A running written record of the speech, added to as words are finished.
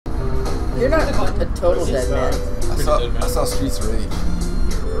You're not a total dead man. I saw Streets of Rage.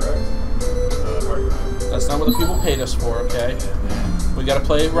 That's not what the people paid us for, okay? We gotta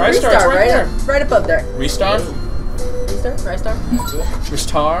play Ristar. It's right there. Right above there. Ristar? Ristar?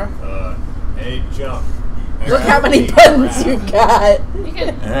 Ristar? Hey, jump. Look how many buttons you got. You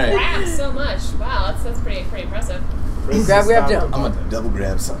can grab so much. Wow, that's pretty impressive. Grab, jump. I'm gonna double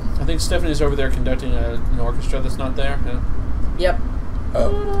grab something. I think Stephanie's over there conducting an orchestra that's not there. Yeah. Yep.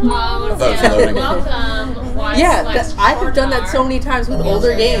 Oh. Welcome. Yeah, I have done that so many times with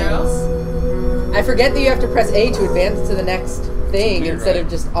older games. I forget that you have to press A to advance to the next thing instead of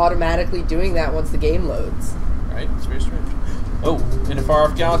just automatically doing that once the game loads. Right? It's very strange. Oh, in a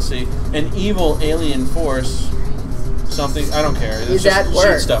far-off galaxy, an evil alien force, something, I don't care. Is at work.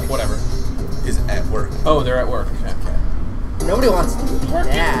 Shoot stuff, whatever. Is at work. Oh, they're at work. Okay. Nobody wants to do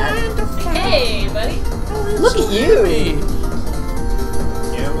that. Hey, buddy. Look at you.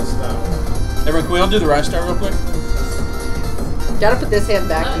 Everyone, can we all do the Ristar real quick? Gotta put this hand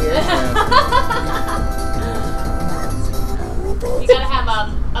back here. You gotta have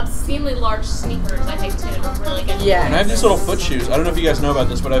obscenely large sneakers, I think, too. Really good. Yeah. And I have these little foot shoes. I don't know if you guys know about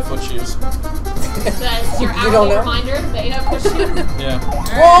this, but I have foot shoes. That's your You don't hourly know? reminder that you have foot shoes. Yeah.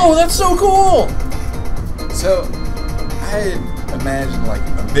 Whoa, that's so cool! So, I imagined like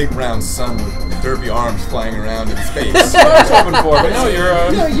a big round sun with derpy arms flying around in space. That's what I was hoping for, but no,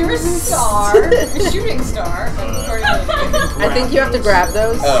 you're No, you're a star, a shooting star, according to the I think you have to grab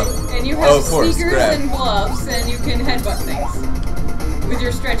those. Oh. And you have Of course, sneakers grab. and gloves, and you can headbutt things with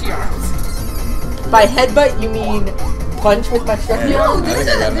your stretchy arms. By headbutt, you mean punch with my stretchy No, arm? there's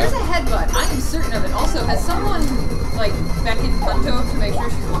a headbutt. I am certain of it. Also, has someone like beckoned Hunto to make sure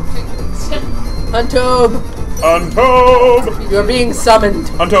she's watching? Huntob, Untob! you're being summoned.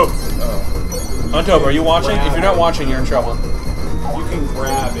 Untob! Oh. Untob, are you watching? If you're not watching, you're in trouble. You can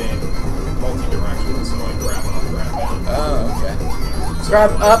grab in multi-directions, so like grab up, grab down. Oh, okay.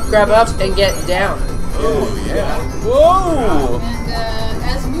 Grab up, and get down. Oh, yeah. Whoa! And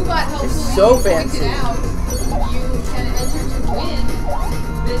as Moobot helpfully so pointed fancy. out, you can enter to win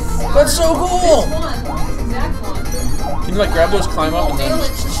this. That's so cool! This exact one. Can you like grab those, climb up, and then... Mail it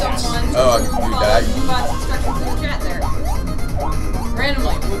to someone Oh, I can do follow that. Moobot's instructions in the chat there.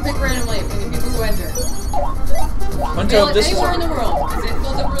 Randomly. We'll pick randomly from the people who enter. Mail Untob, it this is... anywhere in the world, because it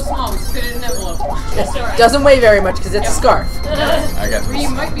fills up real small. We can fit it in an envelope. Doesn't weigh very much because it's a scarf. I got Or you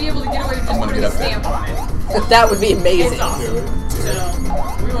this. might be able to get away with just I'm gonna putting get a up there. stamp on it. That would be amazing. It's awesome. So,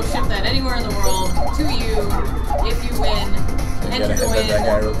 we will ship that anywhere in the world to you if you win. You Enter gotta to headbutt that guy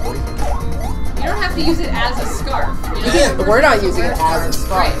win. real quick. You don't have to use it as a scarf. You know? But we're not using it as a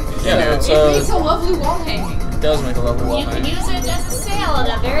scarf. Right. Yeah, it's, It makes a lovely wall hanging. it does make a lovely wall You can hang. use it as a sail on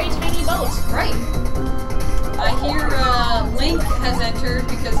a very tiny boat. Right. I hear Link has entered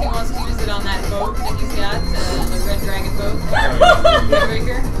because he wants to use it on that boat that he's got, the Red Dragon boat.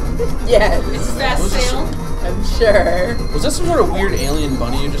 Breaker. Yes, It's a fast sail. I'm sure. Was that some sort of weird alien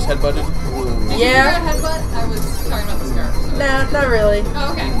bunny you just headbutted? Did you Yeah. figure out headbutt? I was talking about the scarf. So. Nah, not really.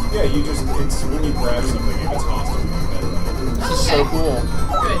 Oh, okay. Yeah, you just, it's when you grab something, if it's hostile, you can This is so cool.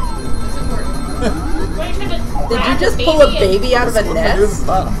 Good. That's important. What are you trying to Did grab you just the pull a baby out of a What am I doing at nest? the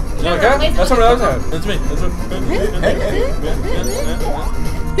bottom? You know, okay? That's what I was at. That's me. That's what...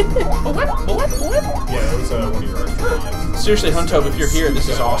 Yeah, that was one of your extra lives. Seriously, Huntob, if you're here, this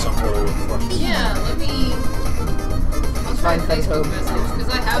is awesome. Yeah, let me... I'll try Find Facebook Huntob. message, because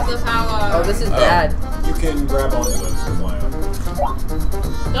I have the power. Oh, this is bad. You can grab onto those and fly up.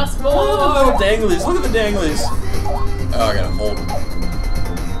 Dust Oh, the ball. little danglies. Look at the danglies. Oh, I gotta hold him.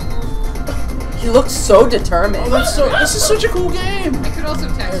 He looks so determined. Oh, that's so... This is such a cool game. I could also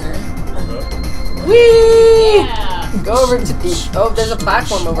text her. Whee! Yeah. Go over to the... Oh, there's a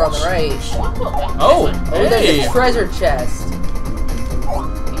platform over on the right. Oh, Oh, there's hey. a treasure chest. You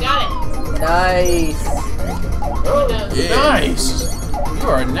got it. Nice. Yeah. Nice. You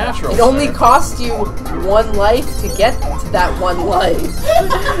are a natural. It only sir. cost you 1 life to get to that 1 life.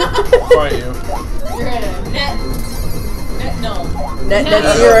 Fight you. You're at a net null. Net I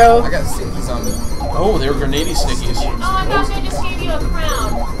zero. got stickies on me. Oh, they were grenady stickies. Oh, I thought I just gave you a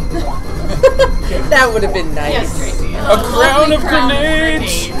crown. That would have been nice. Yes, Tracy. A crown of Crown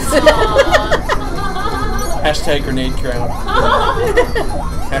grenades. Aw. Hashtag grenade crown.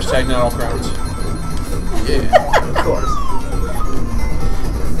 Hashtag not all crowns. Yeah. Of course.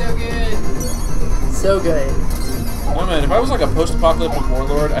 So good. So good. Oh man, if I was like a post-apocalyptic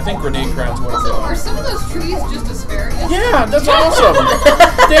warlord, I think grenade crowns would have Also, been. are some of those trees just asparagus? Yeah, that's awesome.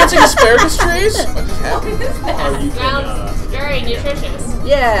 Dancing asparagus trees. What just happened? What is that? Or you can, Sounds very nutritious.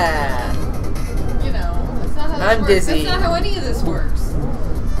 Yeah. You know, that's not how this I'm works. dizzy. That's not how any of this works.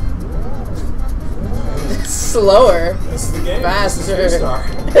 slower. This is the game. Faster. This is Ristar.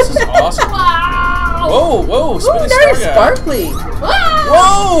 This is awesome. Wow! Whoa, whoa, Ooh, spinning nice, star guy. sparkly. Wow!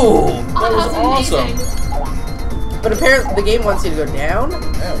 Whoa! That Oh, was that awesome. amazing. But apparently the game wants you to go down.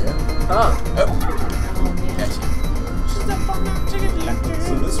 Hell yeah. Huh. Oh, Oh, man. catchy.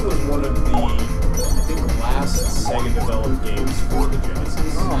 So this was one of the, I think, last Sega developed games for the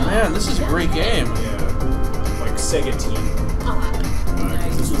Genesis. Oh man, this is a great game. Yeah, like Sega Team. Uh-huh.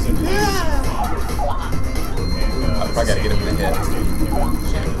 This was in I probably gotta get him in the head.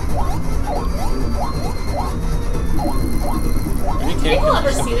 You Think we'll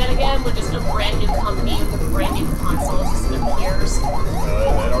ever see that again when just a brand new company with a brand new console just appears?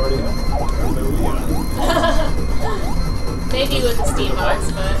 That already happened. Maybe with the Steam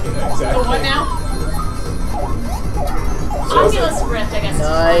box, but Yeah, exactly. But what now? Oculus Rift, I guess.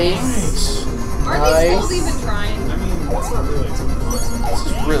 Nice. Are they still Nice. even trying? I mean, that's not really a team concept. This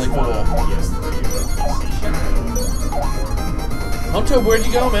is really cool. Yes, Hunto, where'd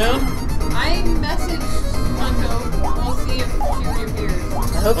you go, man? I messaged Hunto. We'll see if she reappears.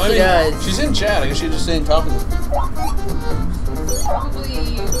 I hope she does. She's in chat. I guess she's just saying talking.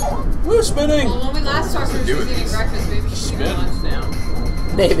 Probably. Woo, spinning! Well, when we last talked to her, she was eating breakfast. Maybe she's eating Spin. lunch now.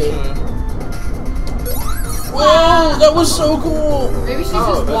 Maybe. Whoa, that was so cool! Maybe she's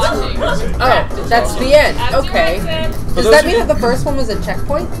Oh, just that's watching. amazing. Oh, that's the end. That's your Okay. exit. Does those that of mean you- that the first one was a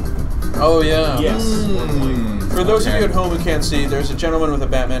checkpoint? Oh yeah. Yes. For those of you at home who can't see, there's a gentleman with a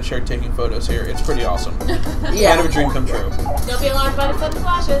Batman shirt taking photos here. It's pretty awesome. Kind of a Yeah. dream come true. Don't be alarmed by the sudden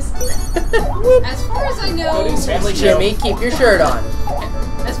flashes. As far as I know, But it's Jimmy, keep your shirt on.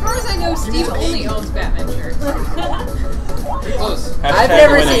 Steve only owns Batman shirts. Pretty close. I've Hashtag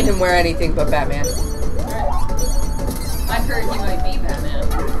never winning. seen him wear anything but Batman. I've heard he might be Batman.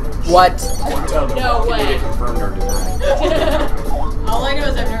 What? Tell them. No Can way. be confirmed or denied. All I know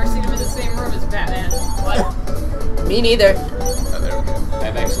is I've never seen him in the same room as Batman. What? Me neither. Oh, there we go.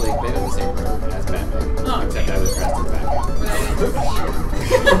 I've actually been in the same room as Batman. Oh, Except I was dressed as Batman. But I didn't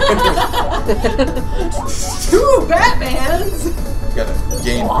see it. Two Batmans? Got a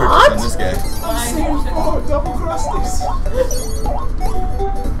gain purchase on this guy. Oh, double crusties.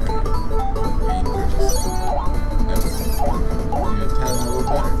 Gain purchase. Nope. You got time a little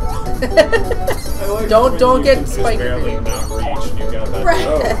better. Don't get just spiked. barely not reach. And you got that. Right.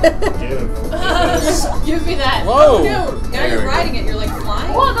 Oh, give. Give me that. Whoa. Oh, no. Now There you're we go. riding it. You're like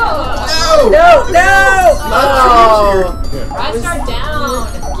flying. Whoa, no! No! Oh! Ristar down.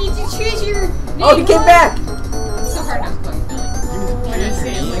 Get your treasure. Oh, he came back! It's so hard not to plug your belly. When I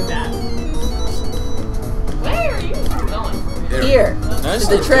say it like that. Where are you going? There we Here. Nice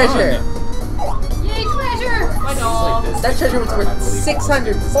To the treasure. Yay, treasure! My dog. That treasure was worth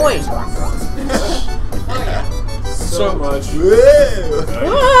 600 points. Oh, yeah. So much. Whoa!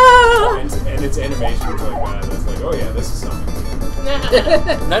 Ah! And its animations like that. It's like, oh yeah, this is something.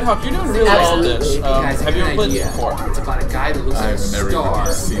 Nighthawk, you're doing really well at this. Hey guys, I Have you got ever an played idea. this before? It's about a guy that looks like a I've never star,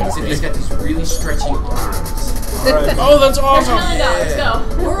 even seen this except he's thing. got these really stretchy arms. Alright. Oh, that's awesome! Let's go.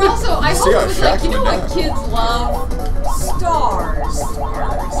 We're also, I See hope how it was like, you know attractive what they kids love? Stars.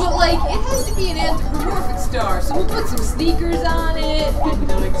 But like, it has to be an anthropomorphic star. So we'll put some sneakers on it, and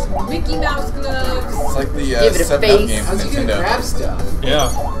like some Mickey Mouse gloves, It's like the Give it a 7-Up face. game from How's he gonna Nintendo. grab stuff? Yeah.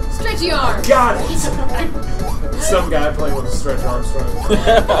 stretchy arms. Got it! Some guy playing with a stretch Armstrong.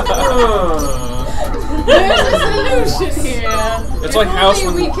 There's a solution here. It's If like House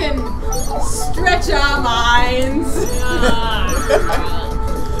only when- we can stretch our minds.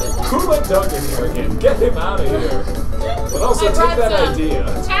 Who let Doug in here again? Get him out of here. But also I take brought that some idea.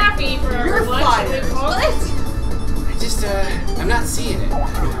 Taffy for You're lunch. fired. What? I just, I'm not seeing it.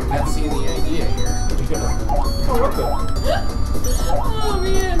 I'm not seeing the idea here. Oh, what the? Oh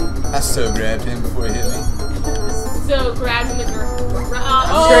man. I so grabbed him before he hit me. So grab him with your.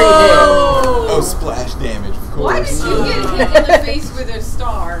 I'm sure you Oh, splash damage, of course. Why did you get hit in the face with a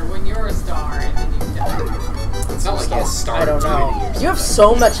star when you're a star and then you die? It's not like he has did. star I don't know. immunity or You have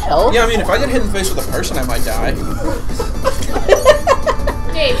so much health. Yeah, I mean, if I get hit in the face with a person, I might die.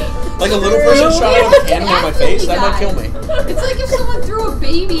 Maybe. Like a little person shot out of a cannon at my face, that might kill me. It's like if someone threw a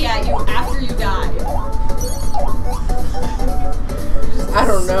baby at you after you died. I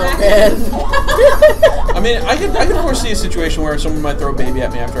don't know, man. I mean, I could foresee a situation where someone might throw a baby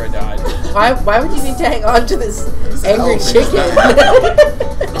at me after I died. Why would you need to hang on to this angry elephant. chicken?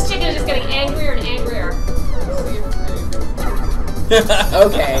 This chicken is just getting angrier and angrier.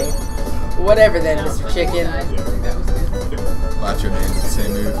 Okay. Whatever then, Mr. Chicken. That was good. Macho Man did the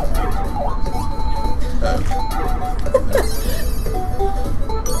same move.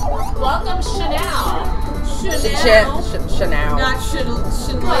 Welcome, Chanel. Chanel. Chanel. Not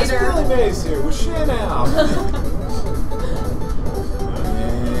Guys, later. Billy Mays here with Chanel.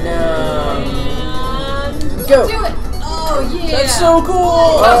 No. And Go. do it. Oh yeah. That's so cool.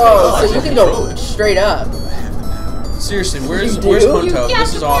 Oh, so you can go straight up. Seriously, where's You do? Hunto? You got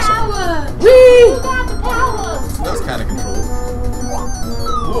This is the awesome. power. Whee! You got the power. That was kind of controlled.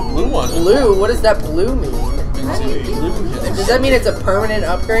 Ooh, a blue one. Blue. What does that blue mean? Does that mean it's a permanent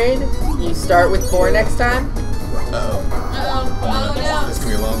upgrade? You start with 4 next time? Uh-oh. Oh no. This is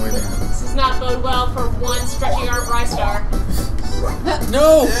going to be a long way down. This does not bode well for one stretchy arm Ristar.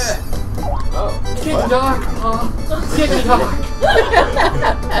 No. Oh. TikTok, huh? TikTok.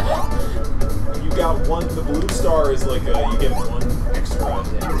 You got one. The blue star is like you get 1 extra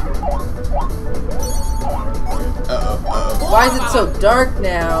damage. Uh-oh. Why is it so dark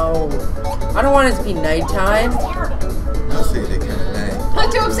now? I don't want it to be nighttime. I'll see they kind of nice.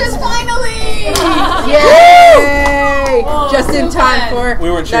 Hunto says finally. Yay! Just in so time glad. for We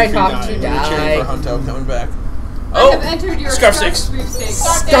weren't cheering for Nighthawk to We were cheering for die. Hunto coming back. I have entered your Scarf stakes. sweepstakes.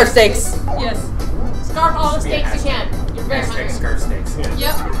 Scarf stakes. Yes. Scarf all the Should be a stakes you can. You're very Hashtag hungry. scarf stakes.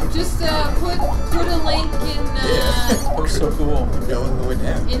 Yep. Just put a link in That was so cool. Going the way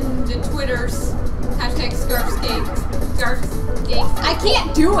down. in the Twitters. Hashtag scarfscapes. Scarfscapes. I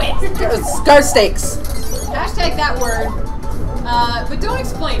can't do it. Scar stakes. Hashtag that word. But don't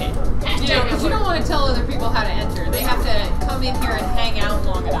explain it. You know, because you don't want to tell other people how to enter. They have to come in here and hang out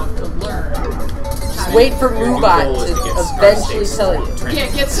long enough to learn. Just wait for Moobot to eventually tell you. Yeah,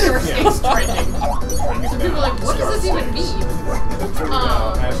 get scarfscapes trending. So people are like, what does this even mean?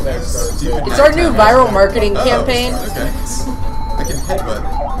 Hashtag Star It's our new viral marketing Uh-oh. campaign. Okay. I can headbutt.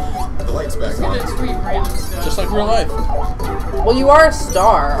 The light's back It's gonna on. tweet random stuff. Just like real life. Well, you are a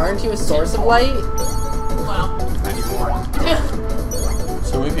star. Aren't you a source of light? Well,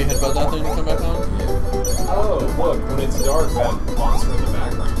 So if you headbutt that thing to come back on? Oh, look, when it's dark, that monster in the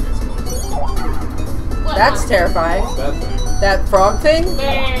background gets closer. what That's monster? terrifying. That thing. That frog thing?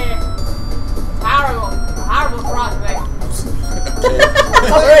 Horrible. Horrible frog thing.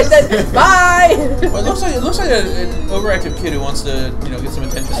 Alright then, bye! Well, it looks like an overactive kid who wants to, get some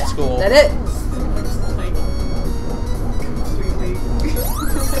attention at school. That it?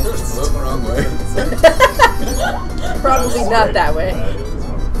 Floating the wrong way. Probably not that way.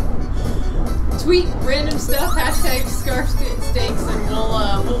 Tweet random stuff, hashtag scarf stakes, and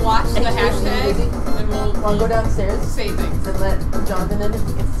we'll watch the hashtag, and Wanna go we'll downstairs say things. and let Jonathan in?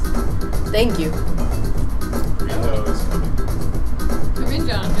 Thank you. Rito is coming. Come in,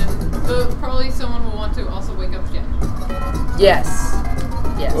 Jonathan. But probably someone will want to also wake up Jen. Yes.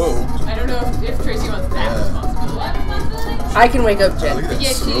 Yes. Whoa. I don't know if Tracy wants that responsibility. I can wake up Oh, look Jen. at that Yeah,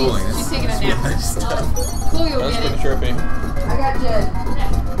 she's scrolling. taking a That's nap. nice stuff. Chloe will That's get pretty it. trippy. I got Jen.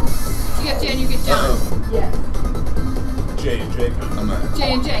 You get Jen, you get John. Uh-oh. Yes. J&J coming. I'm a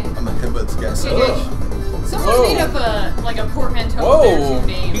J&J. headbutt this guy so J&J. much. Someone Whoa. made up a portmanteau of Whoa. their two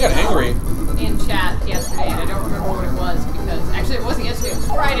names. He got angry. In chat yesterday, and I don't remember what it was because actually it wasn't yesterday. It was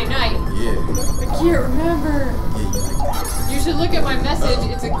Friday night. Yeah. I can't remember. Yeah, You should look at my message.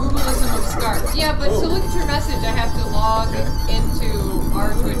 It's a Googleism of scarf. Yeah, but to look at your message, I have to log into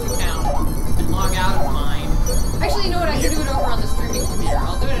our Twitch account and log out of mine. Actually, you know what? I can do it over on the streaming computer.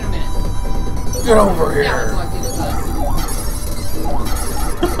 I'll do it in a minute. Get over Now it's logged into us.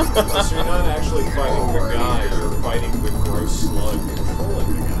 So you're not actually fighting the guy, you're fighting the gross slug controlling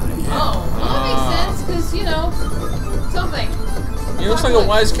the guy. Oh, well, that makes sense because something. He looks like a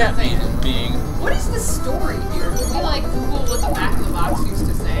wise cat being. What is the story here? Can we Google what the back of the box used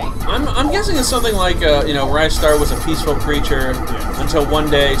to say? I'm guessing it's something like, Ristar was a peaceful creature until one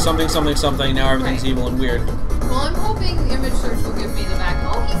day, something, now everything's evil and weird. Well, I'm hoping the image search will give me the back.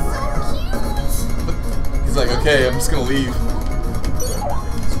 Oh, he's so cute! He's like, okay, I'm just gonna leave.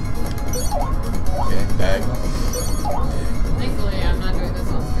 Okay, bag. Thankfully, I'm not doing this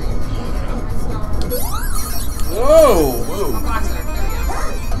on stream. Whoa! Box art,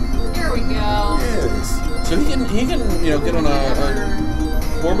 there we go. Here we go. Yes. So he can get on a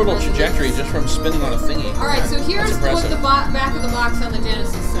orbital trajectory just from spinning on a thingy. Alright, so here's That's what the impressive. back of the box on the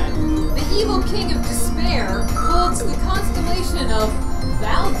Genesis said. The evil king of despair holds the constellation of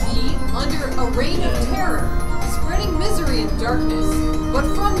Valgi under a reign of terror, spreading misery and darkness. But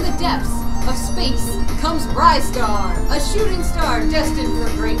from the depths of space comes Ristar, a shooting star destined for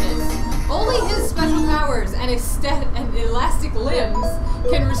greatness. Only his special powers and elastic limbs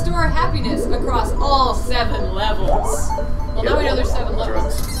can restore happiness across all 7 levels. Well, now we know there's 7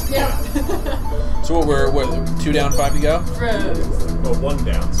 levels. Yep. So we're 2 down, 5 to go? Drugs. Well, 1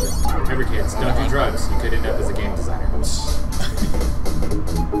 down, so Remember, kids, don't do drugs. You could end up as a game designer.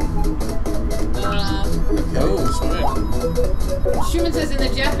 Schumann says in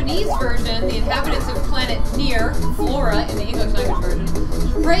the Japanese version, the inhabitants of planet Nier, Flora in the English language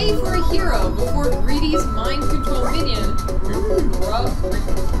version, pray for a hero before Greedy's mind control minion,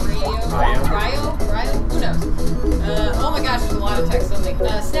 Ryo? Who knows? Oh my gosh, there's a lot of text on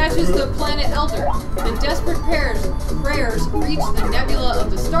the snatches the planet Elder. The desperate prayers reach the nebula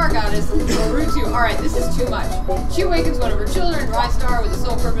of the star goddess, Naruto. Alright, this is too much. She awakens one of her children, Ristar, with the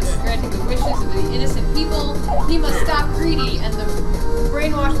sole purpose of granting the wishes of the innocent people. He must stop Greedy and the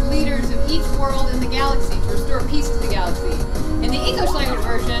brainwashed leaders of each world in the galaxy to restore peace to the galaxy. In the English language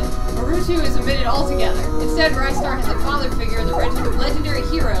version, Naruto is omitted altogether. Instead, Ristar has a father figure, the legendary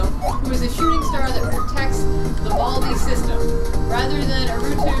hero, who is a shooting star that protects the Baldi system. Rather than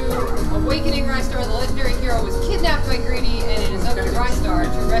Naruto awakening Ristar, the legendary hero was kidnapped by Greedy, and it is up to Ristar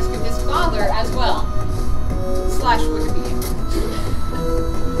to rescue his father as well. /Wikipedia.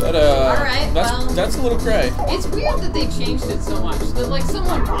 Alright, that's a little cray. It's weird that they changed it so much. That, like,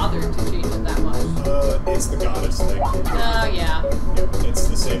 someone bothered to change it that much. It's the goddess thing. Oh, yeah. It's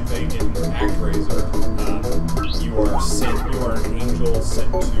the same thing in ActRaiser. You are an angel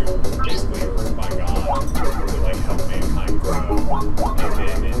sent to basically Earth by God to, like, help mankind grow. And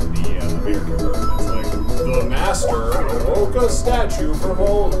then in the American version, it's like, the master awoke a statue from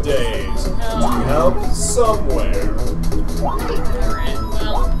old days to help somewhere. Alright,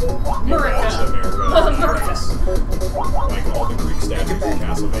 well, America. Like all the Greek statues in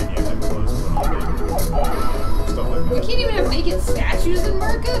Castlevania had clothes put on them. Stuff like We that. can't even have naked statues in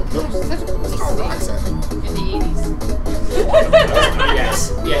America? Gosh, it's such a police state. In the 80s. Yes.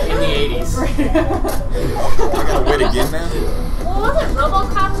 Yeah, in the 80s. I gotta wait again now? Well, wasn't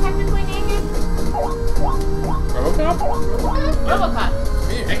RoboCop technically naked? RoboCop? RoboCop.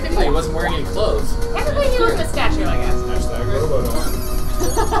 Technically, he wasn't wearing any clothes. Technically, he was in a statue, I guess. Hashtag Robodon.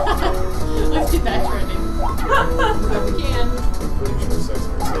 Let's get that trending. Whenever we can. Pretty sure Sex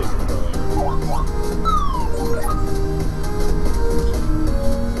and Satan earlier.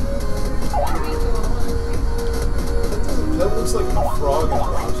 That looks like a frog and a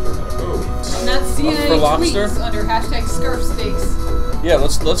lobster had a baby. I'm not seeing For any lobster? tweets under hashtag scarf steaks. Yeah,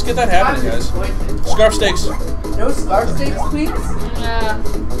 let's get that happening, guys. Scarf steaks. No scarf steaks tweets?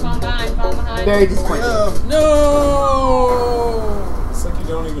 Fall behind. Very disappointing. No. It's like you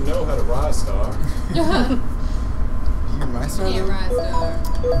don't even know how to Ristar. You Ristar? Yeah,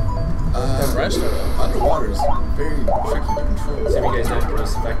 Ristar. Underwater is very tricky to control. So have you guys done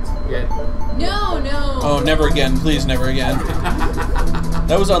Gross Effect yet? No. Oh, never again. Please, never again.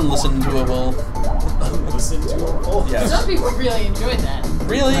 That was unlistenable. Listen to him. Oh, Yes. Some people really enjoyed that.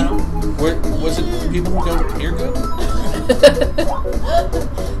 Really? Was it people who don't hear good?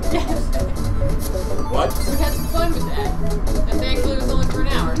 Yes. What? We had some fun with that. And thankfully it was only for an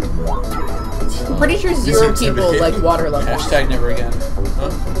hour. I'm pretty sure zero people like water levels. Hashtag never again.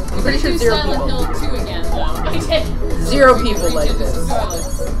 Huh? I'm pretty sure do zero Silent people. Hill 2 again, though. I did. Zero We people reached like into this. some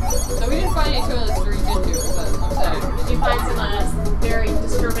toilets. So we didn't find any toilets to reach into, because I'm upset. Did you find some very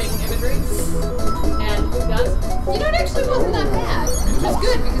disturbing imagery? And guns? You know, it actually wasn't that bad. Which was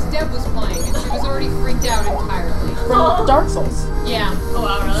good, because Deb was playing, and she was already freaked out entirely. From Dark Souls. Yeah. Oh,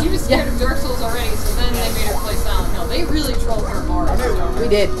 wow, really? She was scared of Dark Souls already, so then they made her play Silent Hill. They really trolled her hard. We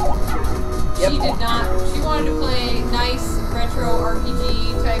did. She did not. She wanted to play nice retro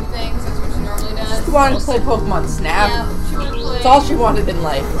RPG type things. That's what she normally does. She wanted to play Pokemon Snap. Yeah, she wanted to play. That's all she wanted in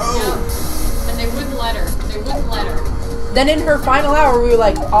life. Yeah. And they wouldn't let her. They wouldn't let her. Then in her final hour, we were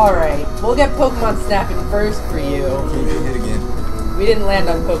like, alright, we'll get Pokemon Snap in first for you. Can't get hit again. We didn't land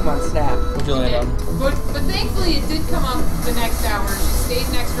on Pokemon Snap. What'd you land on? But thankfully it did come up the next hour. She stayed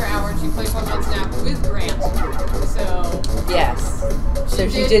an extra hour and she played Pokemon Snap with Grant. So Yes. So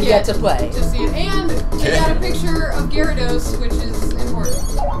she did get to play. to see it. And we got a picture of Gyarados, which is important.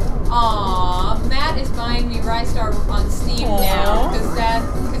 Aww, Matt is buying me Ristar on Steam now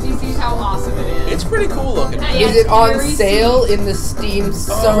because he sees how awesome it is. It's pretty cool looking. Is it on very sale in the Steam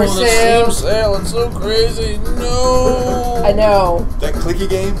summer the sale? Steam sale. It's so crazy. No. I know. That clicky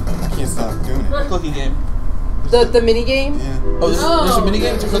game, I can't stop doing it. Clicky game. The mini game? Yeah. Oh, there's a mini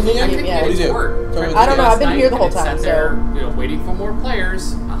game. It's a clicky I game. couldn't Yeah. get What it do you to do? work. Tell me I don't know, I've been Last here the night, whole and it time, sat there, so- waiting for more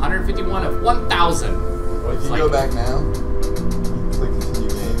players. 151 of 1,000. Well, if you go back now, you click continue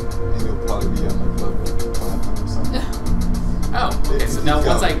game, and you'll probably be on like level 500 or something. Oh, okay. So now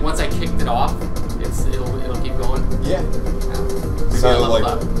once I kicked it off, it'll keep going. Yeah. Maybe I So leveled like,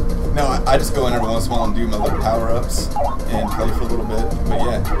 up. no, I just go in every once in a while and do my little power ups and play for a little bit. But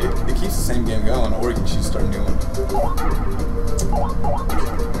yeah, it keeps keeps the same game going, or you can choose to start a new one.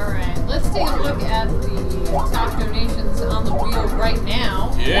 Alright, let's take a look at the top donations on the wheel right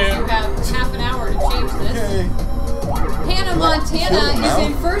now. Yeah. You have half an hour to change this. Yay. Hannah Montana is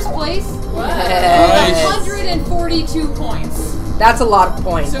in first place with Nice. 142 points. That's a lot of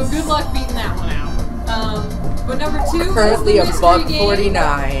points. So good luck beating that one out. But number 2 Currently is a the buck mystery game.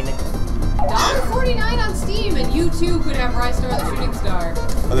 49. $1.49 on Steam, and you too could have Ristar the Shooting Star.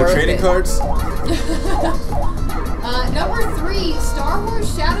 Are there Worth trading it. cards? Number 3, Star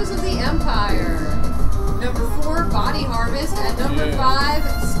Wars Shadows of the Empire. Number 4, Body Harvest. And number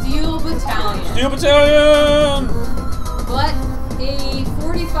 5, Steel Battalion. Steel Battalion! But a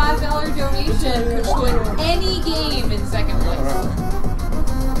 $45 donation could put any game in second place.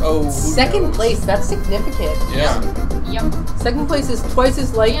 Oh, who Second knows? place, that's significant. Yeah. Yep. Second place is twice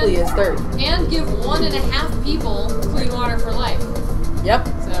as likely as third. And give 1.5 people clean water for life. Yep.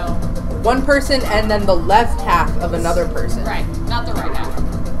 So, One person and then the left half of another person. right. Not the right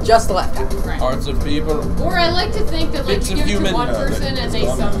half. Just the left half. Right. Hearts of people. Or I like to think that like Bits you of give it to human. one person and they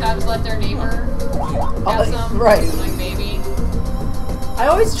sometimes let their neighbor have some. right. Like maybe. I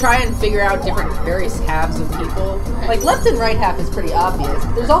always try and figure out different various halves of people. Right. Like left and right half is pretty obvious.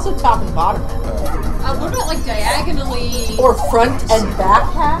 There's also top and bottom half. What about like diagonally? Or front and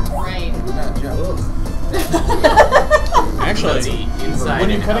back half. Right. Not jealous. Actually, inside when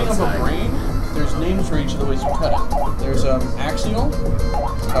you're and cutting up a outside. brain, there's names for each of the ways you cut it. There's axial,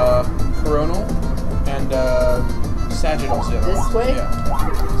 coronal, and sagittal zero. This way?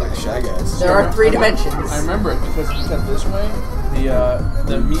 Yeah. It's like Shy Guys. There are 3 dimensions. I remember it because if you cut this way,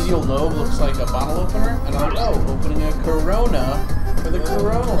 the medial lobe looks like a bottle opener, and I'm like, oh, opening a corona for the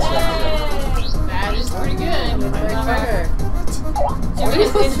coronal section. That is pretty good. I love it. What are Jimmy you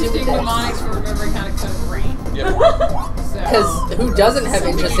has supposed to do interesting with this? mnemonics for remembering how to cut a brain. Yep. Because who doesn't have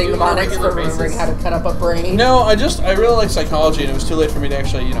interesting do on a mnemonics for regular remembering basis. how to cut up a brain? No, I really like psychology, and it was too late for me to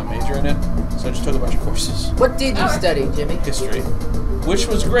actually, major in it, so I just took a bunch of courses. What did you study, Jimmy? History, which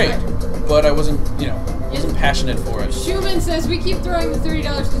was great, but I wasn't, wasn't passionate for it. Schumann says we keep throwing the $30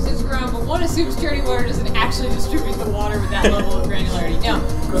 to Suits around, but one assumes charity water doesn't actually distribute the water with that level of granularity. No.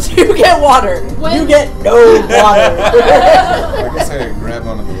 You get water. When- You get no water. I guess I could grab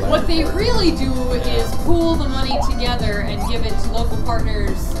onto the left. What they really do is pool the money together and give it to local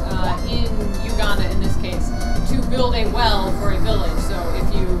partners in Uganda, in this case, to build a well for a village. So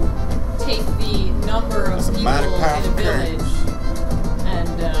if you take the number of That's a people mighty in a powerful current. village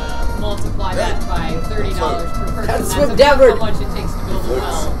and multiply that by $30 per person, That's that's what about Devard- how much it takes to build a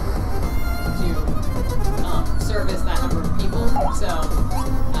well to service that number of people. So,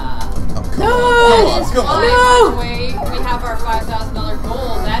 Oh, come No! on. that is Come why, on. by the way, we have our $5,000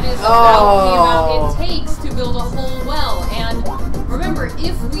 goal. That is about the amount it takes to build a whole well. And remember,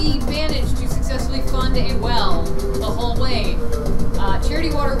 if we manage to successfully fund a well the whole way,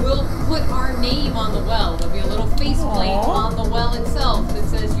 Charity Water will put our name on the well. There'll be a little faceplate on the well itself that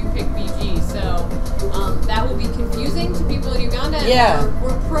says UPickVG. So that will be confusing to people in Uganda. And Yeah.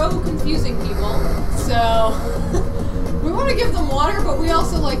 we're pro-confusing people. So we want to give them water, but we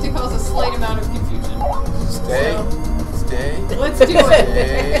also like to cause a slight amount of confusion. Stay. Stay. Let's do it.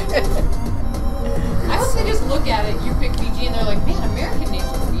 Stay. I hope they just look at it, UPickVG, and they're like, man, American names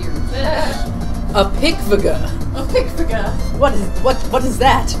are weird. A pickviga. A pickviga. What is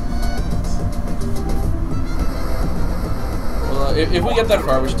that? Well, if we get that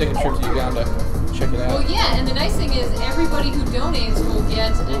far, we should take a trip to Uganda. Check it out. Well, yeah, and the nice thing is everybody who donates will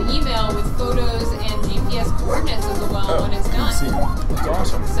get an email with photos and GPS coordinates of the well when it's done. See. That's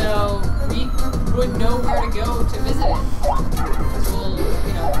awesome. So we would know where to go to visit it. We'll,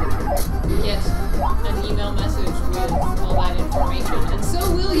 get an email message with all that information. And so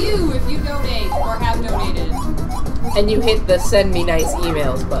will you if you donate or have donated. And you hit the send me nice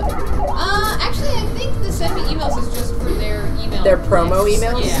emails button. Actually, I think the send me emails is just for their email. Their promo lists.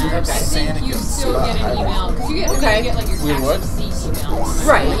 emails? Yeah, Okay. I think you still get an email because you get like your Wait, tax what? receipt emails.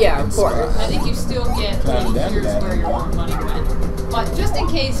 Right, yeah, of course. I think you still get here's where your money went. But just in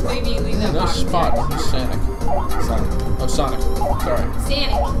case, maybe leave that No box spot. there. Who's Sonic? Son. Oh, Sonic. Sorry.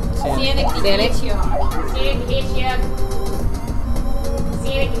 Sanic the Sanic? Hedgehog.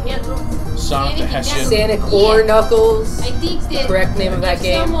 Sonic the Hessian. Sanic or Knuckles. I think that Correct name of that if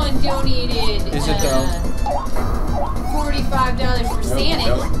game. someone donated Is it though? $45 for Sanic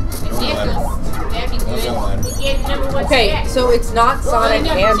nope. and Knuckles, that'd be good. Okay, so it's not Sonic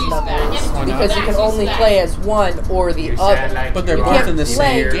never and choose that. Knuckles Why not? because you can only play as one or the other. But they're You both can't in the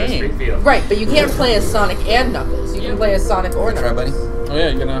same play- game. Right, but you can't play as Sonic and Knuckles. You can play as Sonic or Try, buddy. Knuckles. Oh yeah,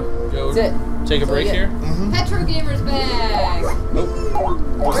 you gonna go That's it. take a break yeah. here? Petro Gamer's bag. Nope.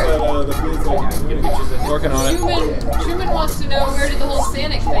 What's that the food's like, Working on it. Schumann wants to know, where did the whole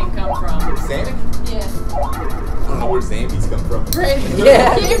Sanic thing come from? Sanic? Yeah. I don't know where Zambies come from. Right.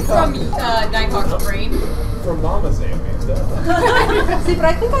 Yeah. He came from Nighthawk's brain. from Mama's Zambies, though. See, but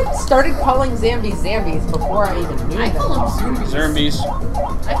I think I started calling Zambies Zambies before I even knew I them. call them zombies. Zombies.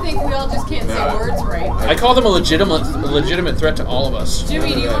 I think we all just can't say No. words right. I call them a legitimate threat to all of us.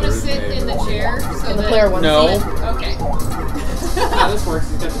 Jimmy, do you want to sit in the chair so In the that... player one No. seat? Okay. No, this works.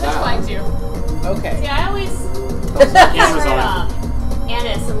 He's got the That's dial. fine too. Okay. See, I always Amazon.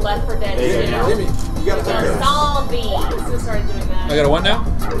 Anise and Left 4 Dead There you 2. go. Jimmy, you gotta hug us. Zombies. So started doing that. I got a what now?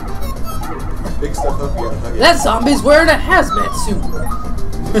 Big stuff up, you gotta hug us. That zombie's wearing a hazmat suit.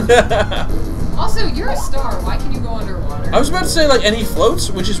 Also, you're a star. Why can you go underwater? I was about to say, like, and he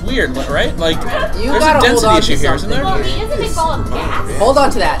floats, which is weird, right? Like, You there's gotta a hold density on issue to here, isn't there? Well, something. he is a big ball of gas. Hold on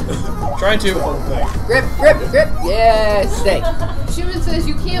to that. Trying to. Grip, grip, grip. Yeah, stay. Schumann says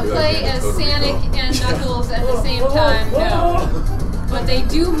you can't play as Sanic and Knuckles at the same time. No. But they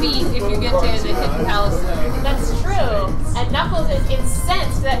do meet if you get to the Hidden Palace, though. That's true. And Knuckles is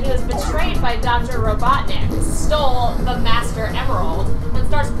incensed that he was betrayed by Dr. Robotnik, stole the Master Emerald, and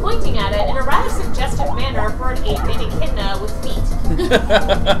starts pointing at it in a rather suggestive manner for an 8-bit echidna with feet. I'm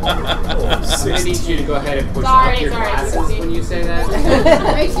gonna need you to go ahead and push Sorry, up your sorry, glasses Cutesy. when you say that.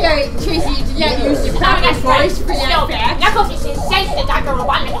 Tracy, you can't use your Now proper that's voice right. for that No, fact. Knuckles is incensed that Dr.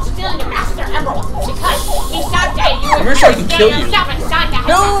 Robotnik is stealing the Master Emerald because he thought that you I'm were gonna try to kill you. yourself and son that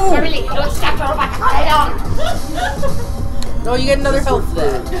No! really it was Dr. Robotnik all along. No, you get another health for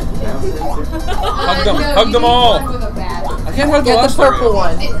that. Hug them. No, Hug you them need all. one with a bat. I can't hug the Get the last purple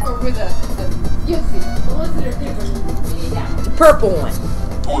area. one. Or with a... Yes, the ones that are different. You need that. The purple one.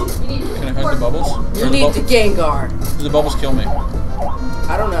 You need Can I hug the bubbles? You Or need the to Gengar. Do the bubbles kill me?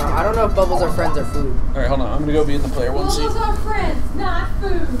 I don't know. I don't know if bubbles are friends or food. Alright, hold on. I'm gonna go be in the player one seat. Bubbles are friends, not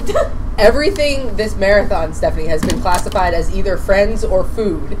food. Everything this marathon, Stephanie, has been classified as either friends or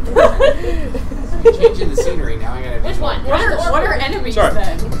food. You're changing the scenery now. I gotta do Which one? What are enemies Sorry.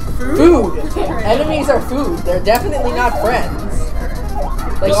 then? Food. Enemies are food. They're definitely not friends.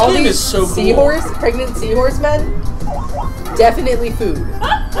 Like This all game these is so cool. pregnant seahorse men, definitely food.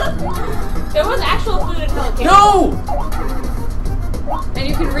 There was actual food in Pelican. No! And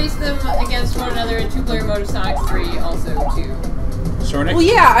you can race them against one another in two-player mode of Sonic 3, also too. Sonic? Well,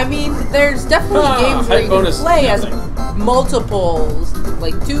 yeah. I mean, there's definitely games where height you can bonus, play as nothing. multiples,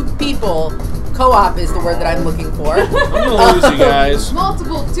 like 2 people. Co-op is the word that I'm looking for. I'm gonna lose you guys.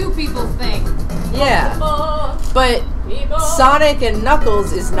 Multiple two-people thing. Yeah. Oh, But people. Sonic and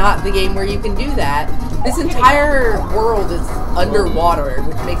Knuckles is not the game where you can do that. This entire world is underwater,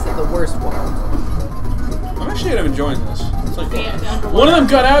 which makes it the worst world. I'm actually kind of enjoying this. It's like, Yeah, underwater. one of them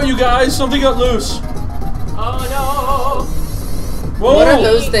got out, you guys. Something got loose. Oh Whoa! What are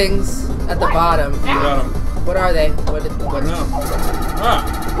those things at the bottom? no. Got 'em. What are they? I don't know.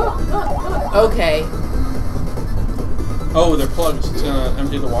 Ah. Okay. Oh, they're plugs. It's gonna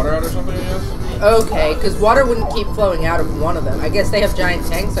empty the water out or something, I guess? Okay, because water wouldn't keep flowing out of one of them. I guess they have giant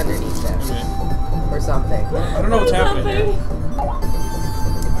tanks underneath them Maybe. or something. I don't know what's happening here.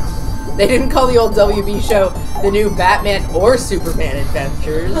 They didn't call the old WB show the new Batman or Superman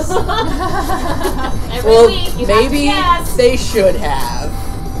Adventures. Every Well, week you maybe have to guess. they should have.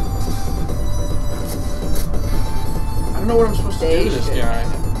 I don't know what I'm supposed to do to this Station. guy.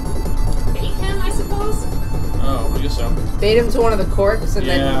 Bait him, I suppose. Oh, I guess so. Bait him to one of the corks and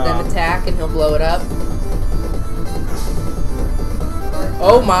Yeah. then attack and he'll blow it up.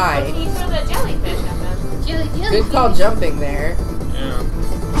 Oh Or my. can you throw the jellyfish at them? Good call jumping there. Yeah.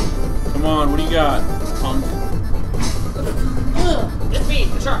 Come on, what do you got, punk? It's me,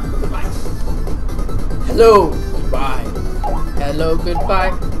 the shark. Goodbye. Hello. Goodbye. Hello,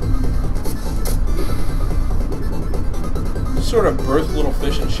 goodbye. Sort of birthed little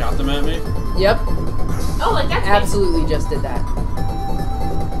fish and shot them at me. Yep, Oh, like that's absolutely just did that.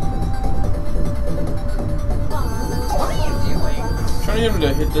 What are you doing? Trying to get him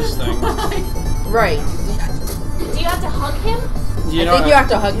to hit this thing. Right. Do you have to hug him? You I know, think you have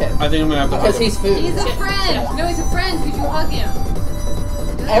to hug him I think I'm gonna have to because hug him. he's food. He's a friend. No, he's a friend because you hug him.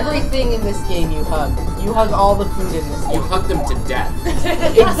 Everything in this game you hug. You hug all the food in this You game. hug them to death.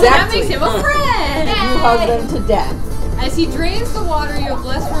 That Exactly. makes him a friend. You hug them to death. As he drains the water, you have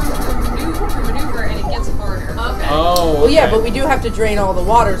less room to maneuver, and it gets harder. Okay. Oh, Well, yeah, okay. but we do have to drain all the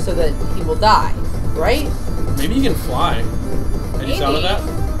water so that he will die, right? Maybe he can fly. Had you thought of that?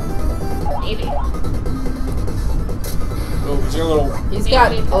 Maybe. Oh, is there a little... He's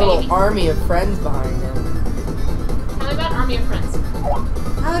got a little Maybe. army of friends behind him. Tell me about Army of Friends.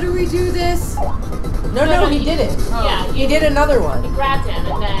 How do we do this? No, he did it. Yeah, He did another You one. grabbed him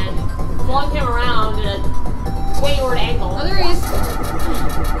and then flung him around in a wayward angle. Oh, there he is.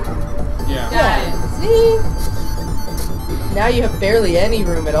 Yeah. Got it. See? Now you have barely any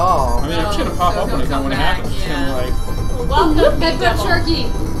room at all. I mean, I'm just gonna pop so up when he'll it come when it back, happens. It's yeah. gonna like. Welcome, Big Headbutt Devil. Sharky.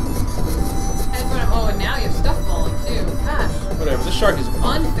 Headbutt. Oh, and now you have stuff falling too. Gosh. Whatever. This shark is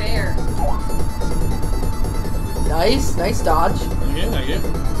Unfair. Nice dodge. Thank you.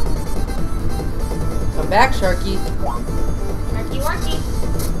 Come back, Sharky. Worky, worky.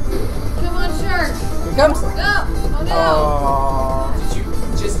 Come on, shark. Here it comes. Oh, oh no. Oh. Did you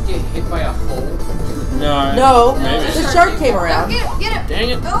just get hit by a hole? No. No, Maybe. the shark came Oh, around. get it. Dang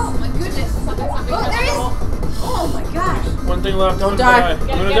it. Oh, my goodness. Oh, there he is. Oh, my gosh. One thing left. Don't I'm die. gonna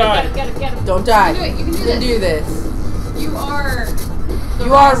Get I'm him, gonna get die. him, get him, get him. Don't die. You can do it. You can do You can this. do this. You are. The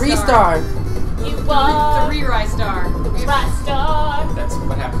You are Ristar. Ristar. You The are Ristar. Ristar. That's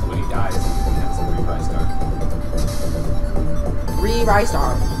what happens when he dies. That's the Ristar.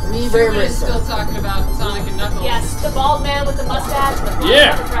 Ristar. Sherman is still talking about Sonic and Knuckles. Yes, the bald man with the mustache and the flying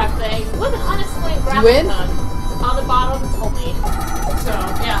Yeah. hovercraft thing with an unexplained You win? graphic hook on the bottom told me. So,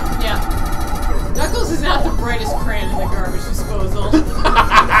 yeah. Knuckles is not the brightest crayon in the garbage disposal.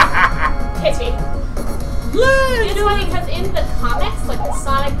 Kitty. You know, because in the comics, like the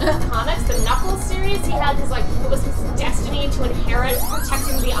Sonic comics, the Knuckles series, he had his, like, it was his destiny to inherit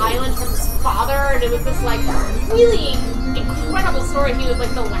protecting the island from his father, and it was this, like, really incredible story. He was,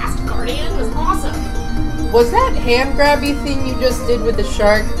 like, the last guardian. It was awesome. Was that hand grabby thing you just did with the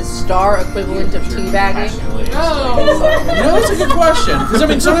shark the star equivalent of teabagging? No. You know, that's a good question. Because I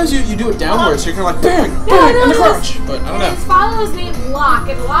mean, sometimes you do it downwards, so you're kind of like bang, bang, in the crotch. But I don't And know. his father was named Locke,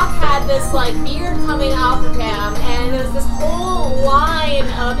 and Locke had this, like, beard coming off of him, and there was this whole line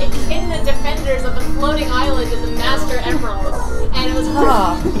of echidna defenders of the floating island and the Master Emerald. And it was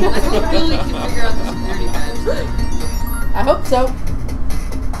Huh. I hope Billy can figure out the security badge. I hope so.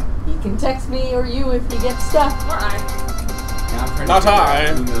 He can text me or you if he gets stuck. Or I. Now I'm trying Not to figure out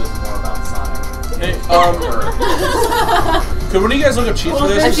I. who knows more about Sonic. Hey, Or- could one of you guys look up cheats for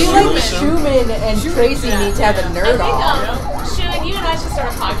this? I This is feel really like soon. Schumann and Tracy need to have a I nerd think, off. Shannon, you and I should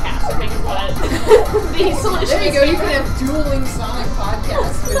start a podcast. I think is what the solution There you is. go. You can have dueling Sonic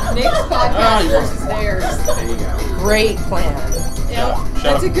podcasts with Nick's Ah, podcast you versus theirs. There you go. Great plan. Yep.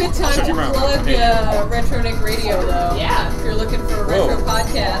 That's a good time Shut to your mouth. plug Hey. Retronic Radio, though. Yeah. If you're looking for a retro Whoa.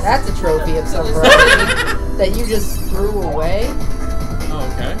 podcast. That's a trophy of some listen. variety that you just threw away. Oh,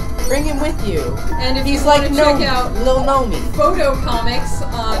 okay. Bring him with you. And if He's you like want to no, check out Lil Nomi. photo comics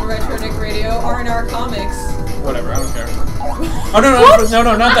on Retronic Radio, R&R Comics. Whatever, I don't care. Oh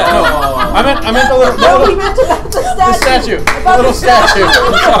no, not that. No. I meant the little. No, we meant about the statue. The statue. About Little the statue.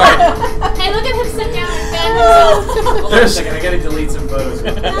 statue. Sorry. Hey, look at him sit down and fan himself. Hold on a There's- second, I gotta delete some photos.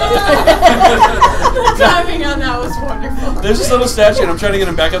 The timing on that was wonderful. There's this little statue, and I'm trying to get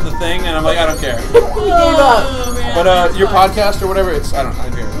him back up the thing, and I'm like, I don't care. He gave up. Oh, man. But That's your fun. podcast or whatever, I don't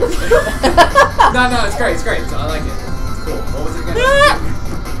care. No, it's great. So I like it. It's cool. What was it again?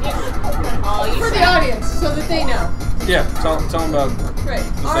 Oh, you For the said. audience, so that they know. Yeah, tell them about. Right.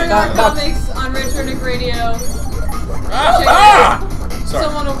 thing. R&R Comics on Retronic Radio. Ah! Sorry.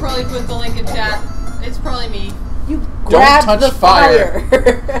 Someone will probably put the link in chat. It's probably me. You Don't grabbed touch the fire.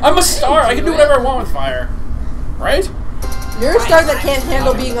 fire. I'm a star. I can do whatever I want with fire, right? You're a star that can't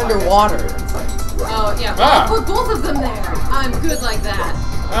handle being underwater. Oh, yeah. Well, Ah. I'll put both of them there. I'm good like that.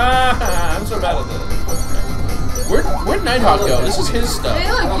 I'm so bad at this. Where'd Nighthawk go? This is his stuff.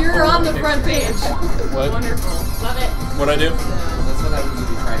 Hey, look, you're on the front page. What? Wonderful. Love it. What'd I do? That's what happens when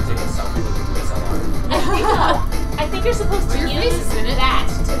you try and take a selfie with the DSLR. I think you're supposed to Well, your face use is in it. that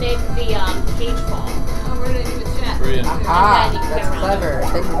to make the cage fall. Oh, where did I do the chat? Brilliant. Aha, And then you can that's get around clever.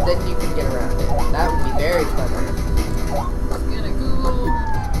 Then you can get around it. That would be very clever. Just gonna Google.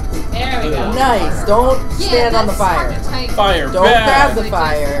 There we go. Nice. Don't stand on the that's hard fire. to type. Fire. Don't bad. grab the I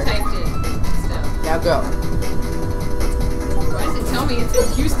fire. typed it. So, Now go. why does it tell me it's in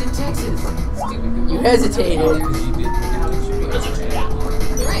Houston, Texas? Stupid Google. You hesitated. Because you did how to shoot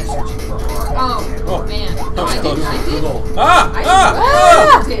it. Right. Searching for art. Oh, Oh. man. No, I close. didn't. I did. Google. Ah!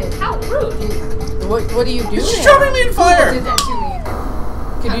 I did. How rude. What do you do It's now? shoving me in Google fire. did that to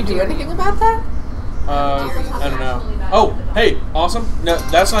me. Can you do anything about that? I don't know. Oh, hey, awesome. No,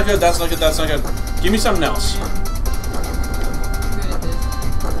 that's not good. That's not good. That's not good. Give me something else. Good at this.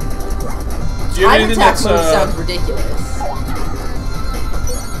 Do you have Time anything attack that's mode sounds ridiculous.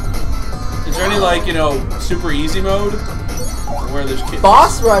 Is there any super easy mode where there's kids?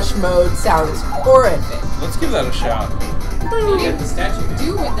 Boss rush mode sounds horrific. Let's give that a shot. You get the statue.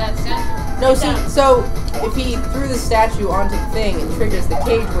 Do with that statue. No, see, so if he threw the statue onto the thing, it triggers the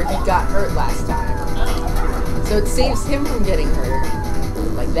cage where he got hurt last time. So it saves him from getting hurt.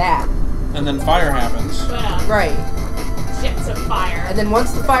 Like that. and then fire happens. Right. Jets of fire. And then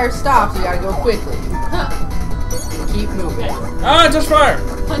once the fire stops, you gotta go quickly. Keep moving. Ah, just fire!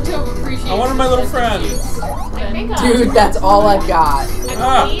 Hunto appreciates. I wanted my little friend. I think, Dude, that's all I've got.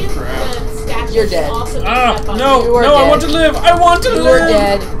 I believe crap. the statue You're should dead. also be Ah, up on no, You are no, I dead. want to live! I want to You live! are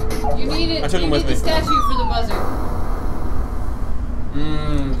dead. You need it. I took you him with need the me. statue for the buzzard.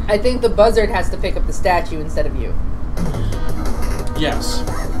 I think the buzzard has to pick up the statue instead of you. Yes.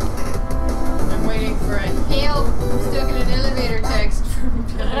 I'm waiting for a help. I'm stuck in an elevator text from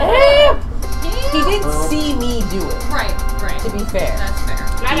He did see me do it, Right, right. to be fair. That's fair.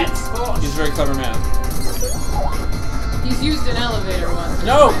 He's a very clever man. He's used an elevator once.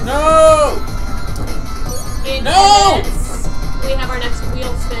 No, no! In No! 10 minutes, we have our next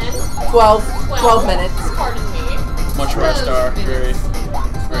wheel spin. 12 minutes. Pardon me. Much Ristar. Very, very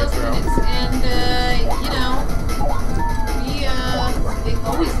 12 thorough. minutes. And, you know,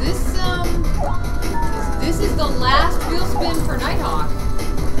 this is the last wheel spin for Nighthawk.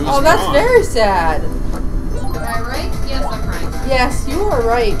 It was Oh, that's gone. very sad. Am I right? Yes, I'm right. Yes, you are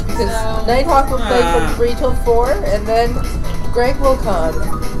right, because So- Nighthawk will play from 3 till 4, and then Greg will come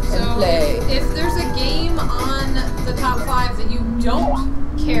and So play. if there's a game on the top 5 that you don't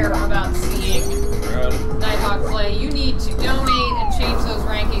care about seeing Right. Nighthawk play, you need to donate and change those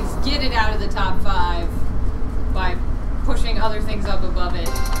rankings. Get it out of the top 5 by pushing other things up above it.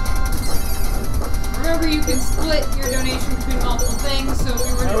 Remember, you can split your donation between multiple things. So if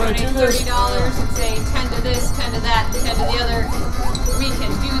you were to How do I donate do this? $30 and say 10 to this, 10 to that, and 10 to the other, we can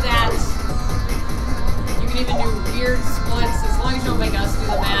do that. You can even do weird splits as long as you don't make us do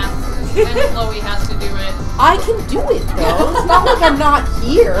the math. Then Chloe has to do it. I can do it, though. It's not like I'm not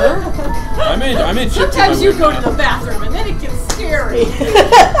here. I made shit to Sometimes my you weird go man. to the bathroom and then it gets scary.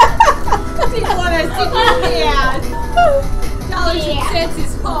 People want us to do math. Dollars and cents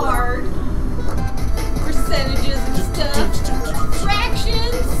is hard. Percentages and stuff.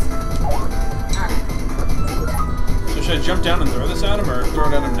 Fractions. Alright. So should I jump down and throw this at him, or throw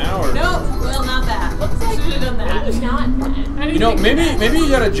it at him now, or? No, well, not that. Looks like Should have done that. maybe not. You know, maybe you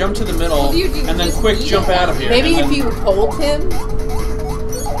gotta jump to the middle Well, you and then just quick eat jump it. out of here. Maybe and if then- you hold him.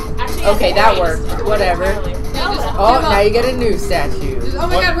 Actually, Okay, that worked. entirely. Whatever. Yeah, just- Oh, Give up. now you get a new statue. Oh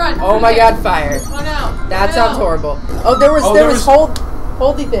my god, run. Oh my god, fire. Oh no. That Oh, sounds no. horrible. Oh, there was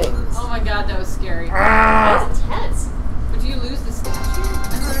holdy things. Oh my god, that was scary. That was intense. But do you lose the statue? I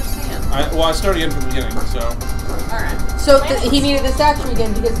don't understand. Well, I started again from the beginning, so. Alright. So he needed the statue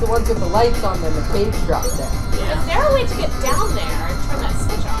again because the ones with the lights on them, the page dropped down. Is there a way to get down there and turn that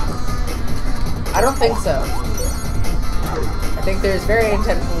switch off? I don't think so. I think there's very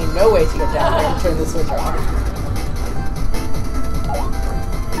intentionally no way to get down there and turn the switch off.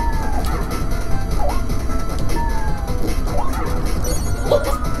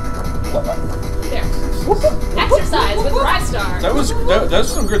 There. Exercise with Ristar. That's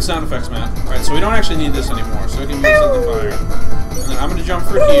some good sound effects, man. Alright, so we don't actually need this anymore, so we can use it in the fire. And then I'm gonna jump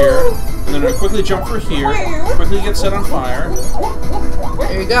for here, and then I'm gonna quickly jump for here, quickly get set on fire.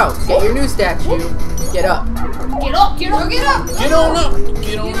 There you go. Get your new statue. Get up. Get up, get up. Go get up! Get on up!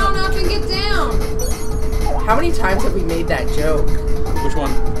 Get on Get up! on up and get down! How many times have we made that joke? Which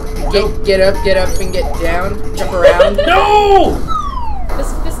one? Get up, and get down. Jump around. No!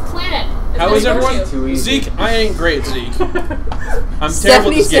 This planet. How is everyone? Too easy. Zeke, I ain't great, Zeke. I'm terrible at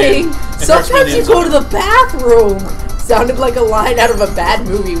Stephanie's this game. saying, It hurts me sometimes you go to inside. the bathroom. Sounded like a line out of a bad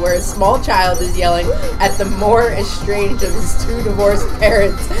movie where a small child is yelling at the more estranged of his 2 divorced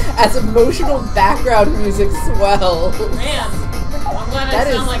parents as emotional background music swells. Man, I'm glad That I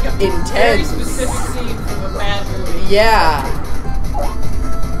is sound like a very intense. specific scene from a bad movie. Yeah.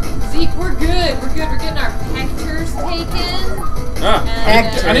 Zeke, we're good. We're good. We're getting our pictures taken. Ah,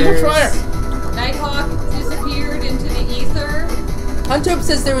 And, I need to fire. Nighthawk disappeared into the ether. Huntope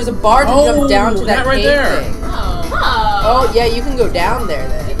says there was a bar to jump down to that right cave there. thing. Oh. Oh, yeah, you can go down there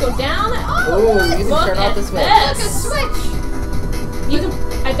then. You go down. Ooh, you can look turn off the at switch. Look, a this. switch. You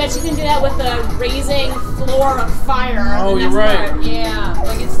can. I bet you can do that with the raising floor of fire. Oh, the you're next right. part. Yeah.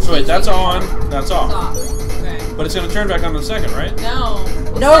 Like it's So wait, that's on, that's It's off. off. Okay. But it's gonna turn back on in a second, right? No.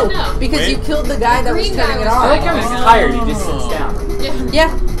 No, No. because Wait. you killed the guy that was green guy turning it was on. I like how he's Oh. tired. He just sits down. Yeah.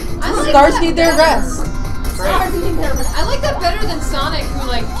 Yeah, I like stars that need their better. rest. Stars need their rest. I like that better than Sonic, who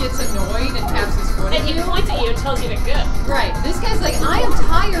like gets annoyed and taps his foot. And he points at you and tells you to go. Right. This guy's like, I am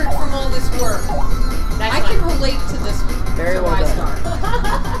tired from all this work. That's I can relate to this. Very to well done.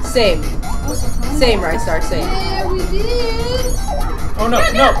 Ristar. Same. Same, Ristar, same. Yeah, we did. Oh no,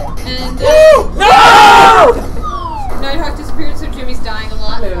 no! And No! Nighthawk disappeared, so Jimmy's dying a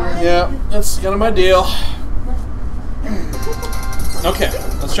lot. Yeah, that's kind of my deal. Okay,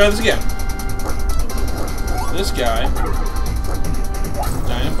 let's try this again. This guy.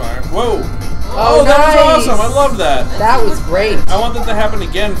 Giant fire. Whoa! Oh, that nice. was awesome! I love that. That was great. I want that to happen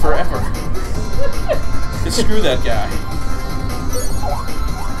again forever. Just screw that guy.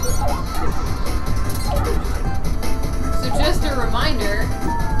 So just a reminder,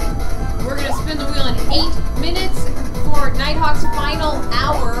 we're gonna spin the wheel in 8 minutes for Nighthawk's final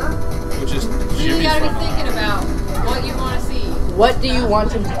hour. Which is You Jimmy's gotta be final thinking hour. about what you want to see. What do you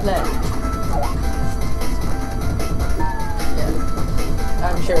want him to play? Yeah.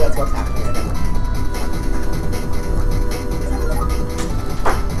 I'm sure that's what's happening right now.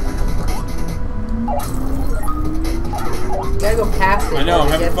 You gotta go past it. I know, I'm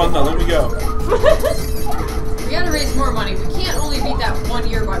before we having get fun there. though. Let me go. We gotta raise more money. We can't only beat that 1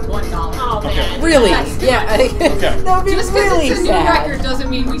 year by $1. Oh, Okay. man. Really? That's good. Yeah. Okay. That would be Just because really it's a new sad. record doesn't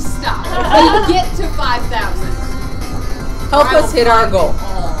mean we stop. We get to 5,000. Help us hit our goal.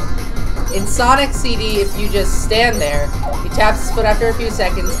 Oh. In Sonic CD, if you just stand there, he taps his foot after a few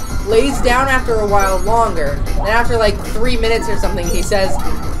seconds, lays down after a while longer, then after like 3 minutes or something, he says,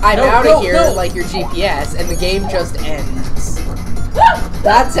 I'm No, out no, of here, no. like your GPS, and the game just ends.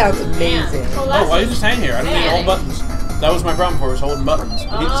 That sounds amazing. Well, Oh, that's why you just hang here? I don't need to hold Man. buttons. That was my problem before, was holding buttons.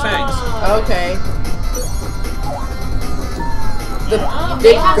 But he just hangs. Okay. The Oh, big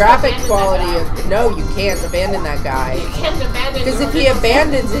they have to graphic abandon quality that of... No, you can't abandon that guy. You can't abandon Because your if he original-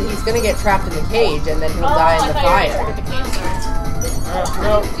 abandons it, he's gonna get trapped in the cage, and then he'll die in the I fire. thought you were the cancer. No.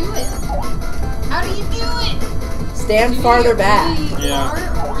 How do you do it? How do you do it? Stand Do you farther get back. Really Yeah. far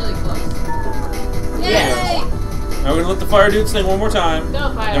or really close? Yay! Yeah. Now we're gonna let the fire do its thing one more time.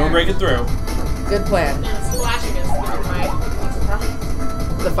 Go, fire. Then we're breaking through. Good plan. And splashing is giving my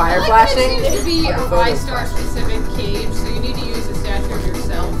The fire I like flashing? that it seems to be a Or the photos Ristar specific cage, so you need to use a statue of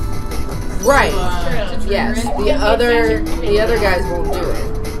yourself. Right. To trigger Yes. it. The other guys won't do it.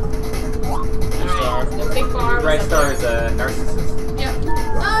 Alright, the big bar was Ristar is a narcissist. Yep. Oh no!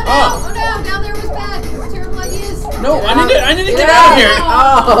 Oh. Oh no! Down there was bad. Terrible ideas. No, I need to get Get out of here.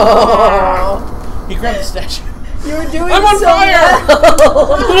 Oh! He grabbed the statue. You were doing I'm on so fire!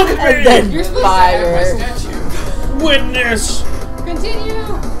 well. Look at me. And then You're supposed fire. to have my statue. Witness. Continue.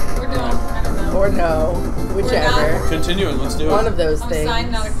 We're done. I don't know. Or no. Whichever. Continuing, let's do it. One of those I'm things. signed,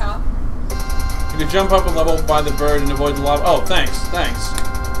 not a cop. You can jump up a level by the bird and avoid the lava. Oh, thanks.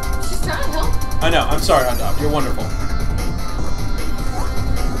 She's trying to help. I know. I'm sorry, Hot Dog. You're wonderful.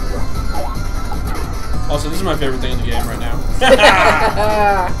 Also, this is my favorite thing in the game right now.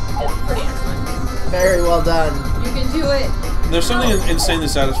 It's pretty excellent. Very well done. You can do it. There's something insanely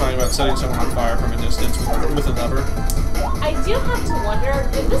satisfying about setting someone on fire from a distance with a lever. I do have to wonder,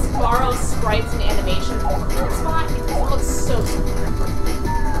 did this borrow sprites and animation from Cool Spot? Because it looks so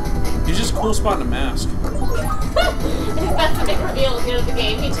similar. He's just Cool Spot in a mask. That's the big reveal at the end of the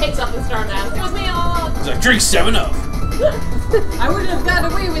game. He takes off the star mask. It was me all along. He's like, drink 7-Up. I wouldn't have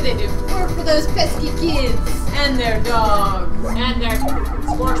gotten away with it if it weren't for those pesky kids and their dog. And their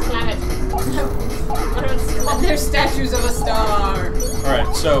scorched planet. Whatever it's called. They're statues of a star.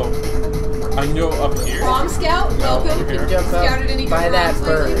 Alright, so I can go up here. Prom Scout, Over welcome. here. Jump Scouted any up by good that rocks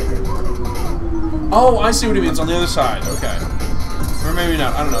bird. lately? Oh, I see what he means. On the other side. Okay. Or maybe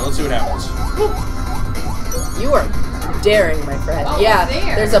not. I don't know. Let's see what happens. You are daring, my friend. Oh, yeah, what's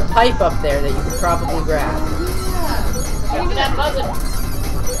there? there's a pipe up there that you could probably grab. Go for that buzzard.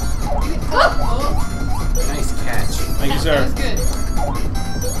 Oh, Nice catch. Thank you, that sir. was good.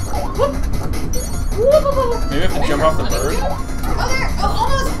 Maybe I have to jump off the bird? Oh, there! Oh,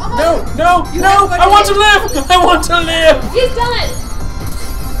 almost! No! No! You No! have I want to live! I want to live! He's done it!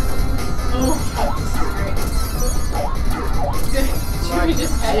 Oh, this is great. Should we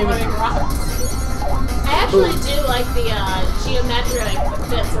just headbutting rocks? I actually do like the geometric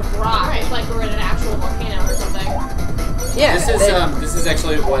bits of rock. Right. It's like we're in an actual volcano or something. Yeah. This is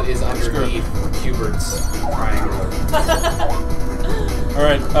actually what is underneath Hubert's triangle.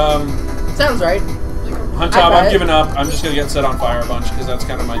 Alright, sounds right. Hunt I Top, bet. I'm giving up. I'm just gonna get set on fire a bunch because that's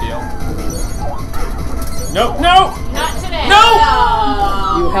kind of my deal. No! No! Not today. No!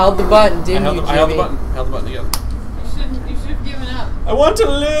 You held the button, didn't you, I held the Jimmy? button. Held the button together. You should have given up. I want to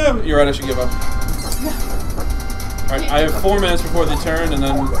live! You're right, I should give up. Alright, I have 4 minutes before they turn and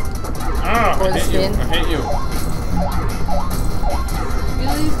then... Ah! Before I the hate you. spin? I hate you.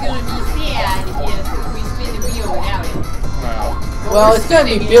 Billy's gonna be sad if we spin the wheel without him. Wow. Well, it's gonna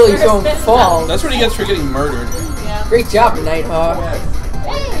be Billy's own fault. That's what he gets for getting murdered. Yeah. Great job, Nighthawk.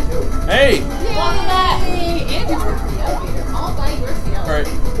 Hey! Welcome back. Yay! And you worked the elevator. All by yours, the elevator. Alright,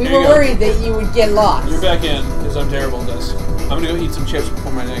 We here were you go. worried that you would get lost. You're back in, because I'm terrible at this. I'm gonna go eat some chips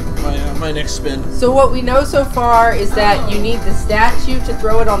before my next spin. So what we know so far is that you need the statue to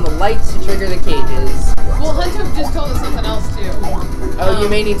throw it on the lights to trigger the cages. Well, Hunter just told us something else too. Oh, you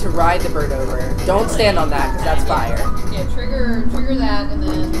may need to ride the bird over. Don't stand on that, because that's fire. Yeah, trigger that, and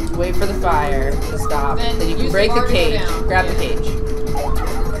then Wait for the fire to stop. Then Then you can use break the the bar to go cage. down. Grab the cage.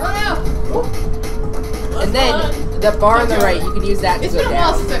 oh no! And then the bar on the right, you can use that to It's go been a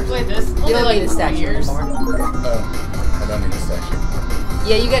while down. since I played this. You Only don't like need a 3 statue years. anymore. I don't need a section.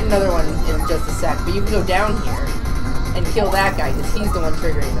 Yeah, you get another one in just a sec, but you can go down here and kill that guy, because he's the one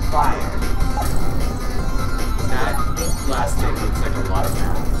triggering the fire. That last thing looks like a lot of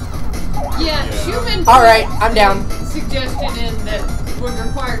math. Yeah, Schumann. Alright, I'm down. Suggestion in that would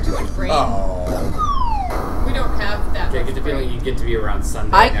require too much brain. Oh. We don't have that. I much get the feeling brain. you get to be around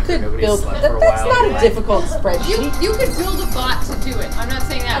Sunday I after could nobody's build... slept for a That's while. not a difficult spreadsheet. You could build a bot to do it. I'm not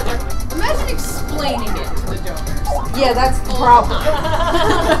saying that, but imagine explaining it to the donors. Yeah, that's the All problem.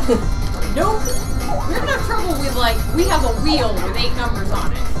 the time. Nope. We're gonna have trouble with, like, we have a wheel with 8 numbers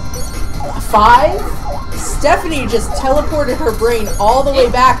on it. 5? Stephanie just teleported her brain all the way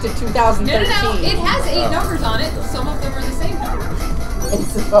back to 2013. No. It has 8 numbers on it. Some of them are the same number. I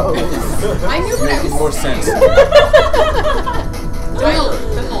suppose. I knew what I Making was more sense.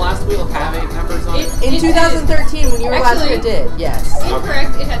 Didn't the last wheel have 8 numbers on it? In It 2013, when you were last here, it did. Yes.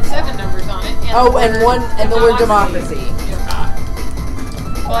 Incorrect. It had 7 numbers on it. And Oh, and the word democracy. Ah.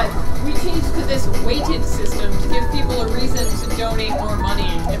 But we changed to this weighted system to give people a reason to donate more money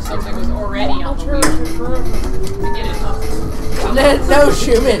if something was already on the wheel. To get it up. No,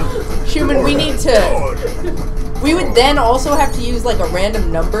 Schumann. Schumann, we need to... We would then also have to use like a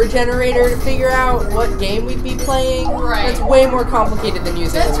random number generator to figure out what game we'd be playing. Right. That's way more complicated than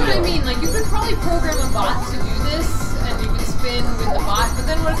using That's the what I wheel. mean. Like, you could probably program a bot to do this, and you could spin with the bot, but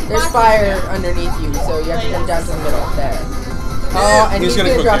then what if the There's bot fire goes down? underneath you, so you have to come down to the middle. There. Yeah, Oh, and he's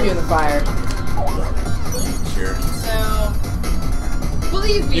gonna cook drop you. you in the fire. Sure. So,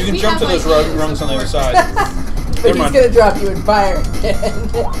 believe me, You can we jump to have those ideas. rungs on the other side. But Never he's mind. gonna drop you in fire again.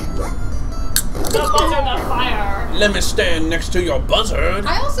 The buzzard of fire. Let me stand next to your buzzard.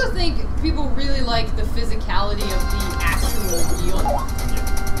 I also think people really like the physicality of the actual wheel.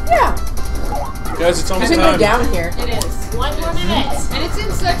 Yeah. Guys, it's You almost can go time. down here. It is. 1 more minute. And it's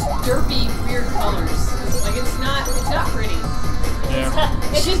in such derpy, weird colors. Like, it's not pretty.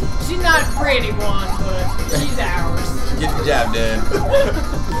 Yeah. It's just, she's not a pretty one, but she's ours. Get the job done.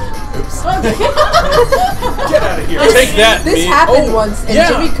 Oops. Get out of here. Take that, This me. happened Oh, once, and yeah.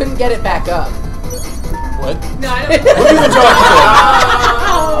 Jimmy couldn't get it back up. What? No, I don't. What are you even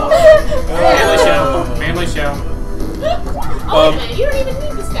talking Manly show. Manly show. Oh, wait a minute. You don't even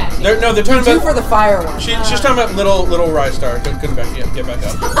need the statue. They're talking Two about. for the fire one. She's talking about little Ristar. Couldn't get back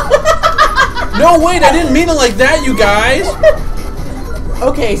up. No, wait, I didn't mean it like that, you guys.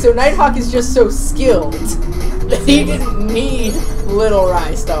 Okay, so Nighthawk is just so skilled that he didn't need little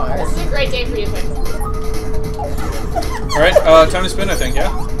Ristar. This is a great day for you, Quinn. All right, time to spin, I think. Yeah.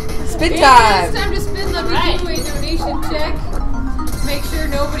 Spin It's time! time to spin the Right. giveaway donation check. Make sure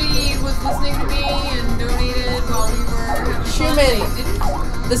nobody was listening to me and donated while we were having fun. Schumann. They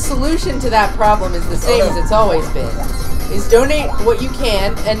didn't. The solution to that problem is the same as it's always been. Is donate what you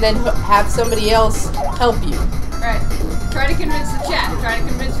can and then have somebody else help you. Right. Try to convince the chat. Try to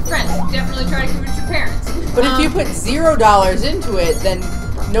convince your friends. Definitely try to convince your parents. But if you put $0 into it, then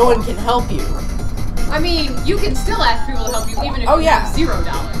no one can help you. I mean, you can still ask people to help you even if Oh, you yeah. have $0.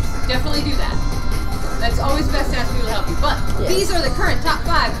 Definitely do that. That's always best to ask people to help you. But Yeah. these are the current top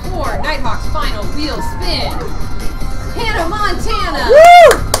 5 for Nighthawk's final wheel spin. Hannah Montana.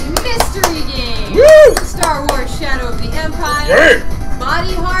 Woo! Mystery Game. Woo! Star Wars Shadow of the Empire. Yeah.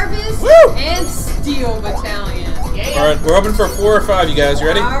 Body Harvest. Woo! And Steel Battalion. All right, we're open for 4 or 5. You guys, you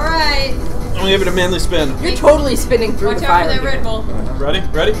ready? I'm Alright. gonna give it a manly spin. You're totally spinning through Watch the out fire. for that here. Red Bull. Ready?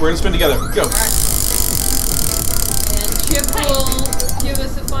 Ready? We're gonna spin together. Go. Alright. And Chip will give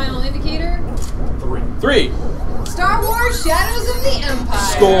us the final indicator. 3. Star Wars Shadows of the Empire.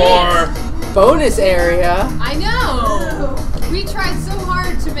 Score. Bonus area. I know. We tried so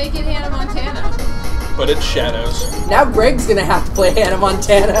hard to make it Hannah Montana. But it's shadows. Now Greg's gonna have to play Hannah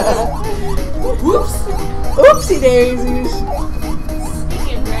Montana. Whoops. Oopsie daisies.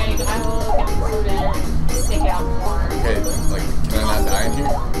 Speaking of Greg, I will get food and stick out more. Okay, like, can I not die in here?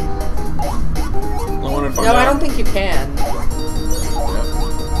 No one in front No, of I don't think you can. Yep.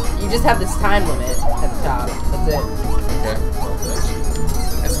 You just have this time limit at the top. That's it. Okay.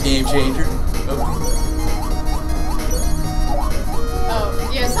 That's a game changer. Oh.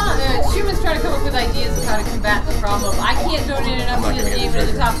 Oh, yeah, Schumann's trying to come up with ideas of how to combat the problem of I can't donate enough I'm to not this gonna game get into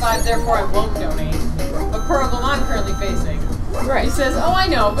the the top 5, therefore I won't donate. A problem I'm currently facing. Right. He says, oh, I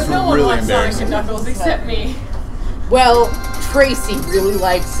know, but It's no one really wants Sonic and embarrassing. Knuckles except me. Well, Tracy really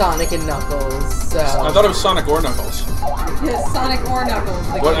likes Sonic and Knuckles, so... I thought it was Sonic or Knuckles. Yes, Sonic or Knuckles.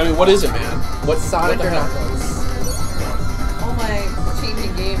 What? I mean, what is it, man? What Sonic what or the hell? Knuckles? All my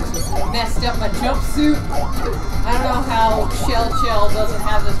changing games just messed up my jumpsuit. I don't know how Shell doesn't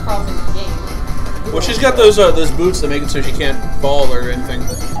have this problem in the game. Well, she's got those boots that make it so she can't fall or anything.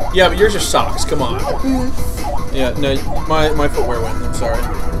 Yeah, but yours are socks. Come on. Yeah, no, my footwear went. I'm sorry.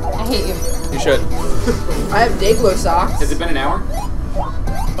 I hate you. You should. I have Dayglow socks. Has it been an hour?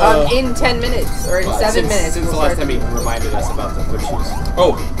 In 10 minutes, or in 7 minutes. Since the last time he reminded us about the foot shoes.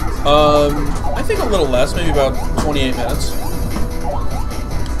 Oh, I think a little less, maybe about 28 minutes.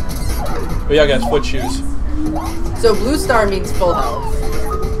 But yeah, guys, foot shoes. So Blue Star means full health.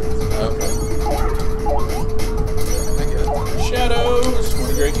 Okay. I get it. Shadows, what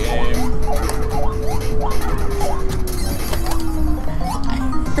a great game.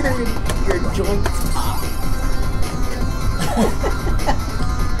 Your joints pop.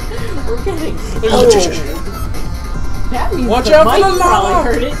 We're getting old. That means Watch the out for mic the lava! probably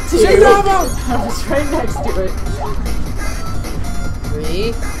heard it too. Say lava! I was right next to it.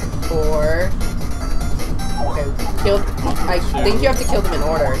 3, 4. Okay, killed. I think you have to kill them in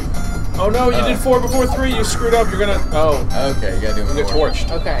order. Oh no, you did 4 before 3. You screwed up. You're gonna. Oh, Okay, you gotta do you get more.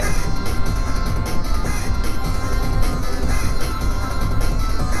 torched. Okay.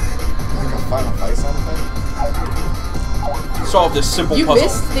 Like a Final Fight sound effect? Solve this simple You puzzle.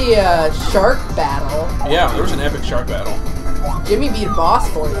 missed the shark battle. Yeah, there was an epic shark battle. Jimmy beat a boss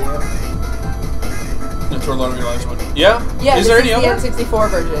for you. That's where a lot of your lives went. Yeah? Yeah, Is this there is any the other? N64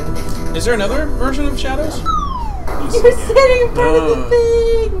 version. Is there another version of Shadows? You're sitting in front of the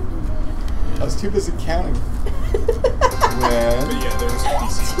thing! I was too busy counting. When? But yeah, there was a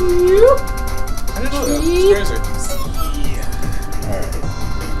PC. 2. I didn't know that. It's crazy. Alright.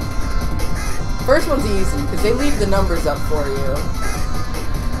 First one's easy, because they leave the numbers up for you.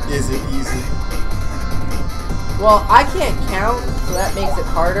 Is it easy? Well, I can't count, so that makes it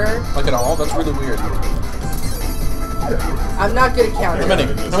harder. Like at all? That's really weird. I'm not good at counting. How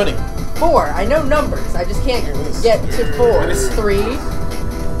many? How many? 4. I know numbers. I just can't get to 4. 3.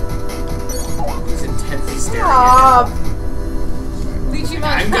 He's intensely staring Stop. Lichimon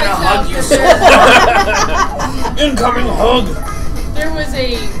I'm points gonna out hug you that so Incoming hug! there was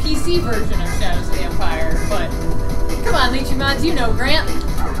a PC version of Shadows of the Empire, but come on, Lichimon, you know, Grant.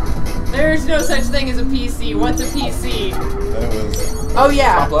 There's no such thing as a PC. What's a PC? Then it was. Oh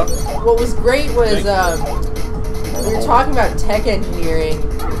yeah. Top left. What was great was we were talking about tech engineering,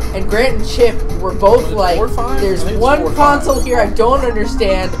 and Grant and Chip were both Was it like, 4 or 5? "There's I think it's one 4 or 5. console here I don't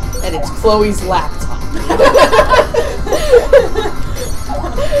understand, and it's Chloe's laptop."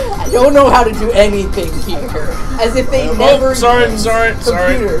 I don't know how to do anything here, as if they never use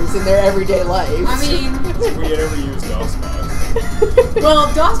computers in their everyday lives. I mean, If we ever use DOSBox. well,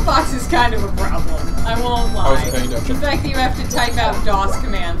 DOSBox is kind of a problem. I won't lie. I wasn't paying attention. The fact that you have to type out DOS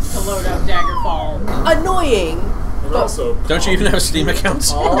commands to load up Daggerfall. Annoying. And also, Don't you even have Steam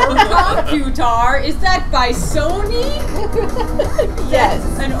accounts? Computer, is that by Sony? Yes.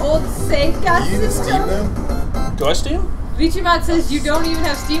 An old Sega You use Steam system? though? Do I Steam? Lichimon says you don't even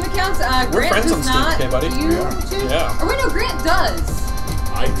have Steam accounts. We're Grant friends does on Steam, not. okay, buddy? Do you too? Yeah. Or wait, no, Grant does.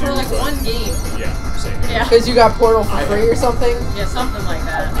 I do. For like but- one game. Yeah, same here. Yeah. Because you got Portal for free or something? Yeah, something like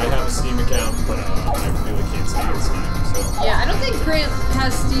that. I have a Steam account, but I really can't stand Steam, so Yeah, I don't think Grant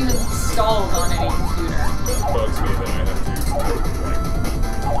has Steam installed on any computer. it bugs me that I have to,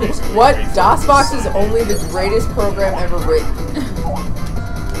 like, basically What? wait for DOSBox it is to only the greatest program ever written.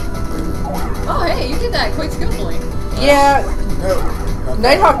 Oh, hey, you did that quite skillfully. Yeah, No. not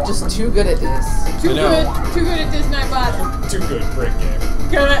Nighthawk just too good at this. Too I know. good at this Nightbot. Too good, great game.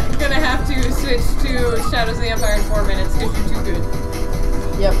 Gonna have to switch to Shadows of the Empire in 4 minutes because you're too good.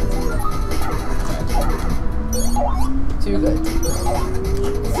 Yep. Too good.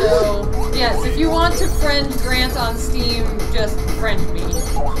 So, yes, if you want to friend Grant on Steam, just friend me.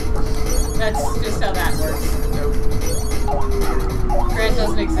 That's just how that works. Grant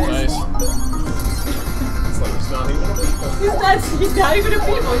doesn't exist. Nice. It's like he's not even a people. He's not even a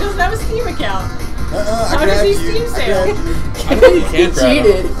people. He doesn't have a Steam account. I How does grabbed he you. Steam I sale? grabbed you. I think you He can't grab him.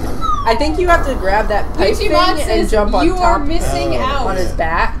 cheated. I think you have to grab that pipe thing Lichimon and says jump on you are top missing out. on his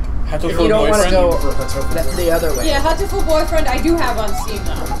back. Hatoful If you don't want to boyfriend? go the other way. Yeah, Hatoful Boyfriend I do have on Steam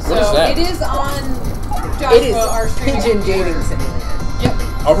though. So is that? it is on Joshua, It is our streaming Pigeon computer. Dating Simulator. Yep.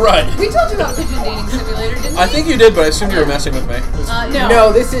 Alright. We told you about Pigeon Dating Simulator, didn't we? I think you did, but I assumed you were messing with me. No.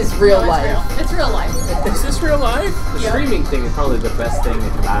 No, this is real No, it's life. real. It's real life. Is this real life? The Yep. streaming thing is probably the best thing to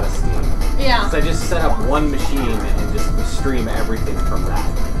come out of Steam. Yeah. So I just set up one machine and just stream everything from that.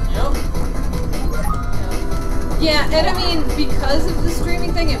 Yep. Yeah, and I mean, because of the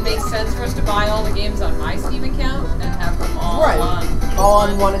streaming thing, it makes sense for us to buy all the games on my Steam account and have them all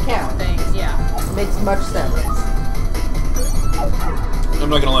on one account. Things, yeah. Makes much sense. I'm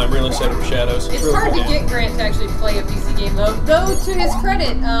not gonna lie, I'm really excited for Shadows. It's really hard cool to game. get Grant to actually play a PC game, though. Though, to his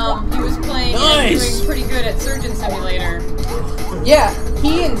credit, he was playing and doing pretty good at Surgeon Simulator. Yeah,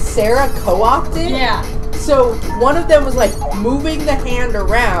 he and Sarah co-opted. Yeah. So one of them was like moving the hand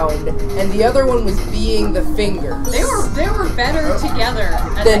around, and the other one was being the fingers. They were better together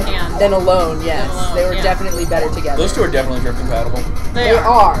as a hand. Than alone, yes. Than alone, they were yeah. definitely better together. Those two are definitely drift compatible. They They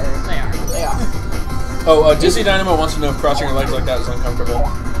are. They are. They are. Oh, Dizzy Dynamo wants to know if crossing your legs like that is uncomfortable.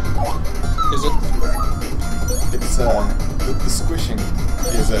 Is it? It's the squishing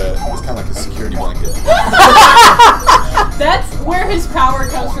is kind of like a security blanket. That's where his power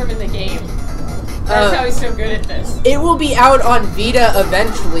comes from in the game. That's how he's so good at this. It will be out on Vita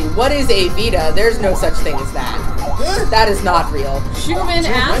eventually. What is a Vita? There's no such thing as that. That is not real. Schumann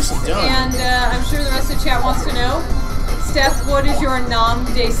asked, nicely done. and I'm sure the rest of the chat wants to know, Steph, what is your nom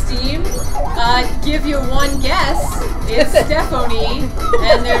de Steam? Give you one guess. It's Stephanie,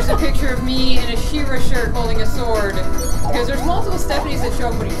 and there's a picture of me in a She-Ra shirt holding a sword. Because there's multiple Stephanies that show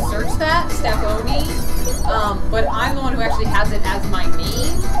up when you search that, Stephanie. But I'm the one who actually has it as my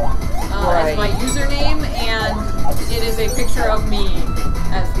name, as my username, and it is a picture of me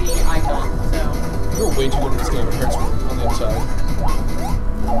as the icon. So You're way too good at this game. It hurts me on the inside.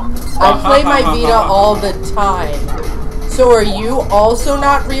 I play my Vita all the time. So are you also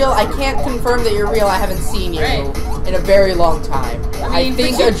not real? I can't confirm that you're real. I haven't seen you in a very long time. I mean,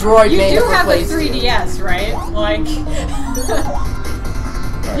 think but a droid may You have do have a replaced you. 3DS, right? Like,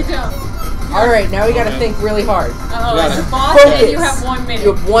 you don't. Alright, now we gotta think really hard. Oh, Got it's it. a boss, and you have 1 minute.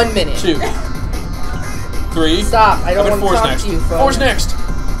 You have 1 minute. 2. 3. Stop, I don't How about want to 4's talk next? to you, phone. 4's next.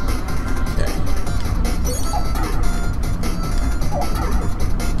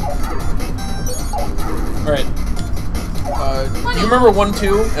 Alright. You remember 1,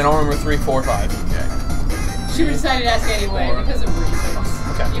 2, and I'll remember 3, 4, 5. Okay. She decided to ask anyway because of reasons.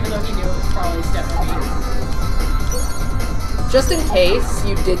 Okay. Even though he knew it was probably Stephanie. Just in case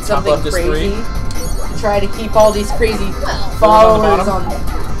you did Top something left is crazy 3. to try to keep all these crazy Well, followers on on the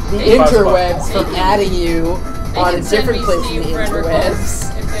the They- interwebs They from can- adding you They on a can send different me place in Steam the friend interwebs. requests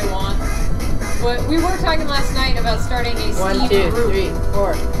if they want. But we were talking last night about starting a 1, Steam 2, group. 3,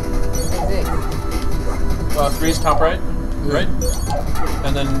 4, 6. 3 is top right. Right?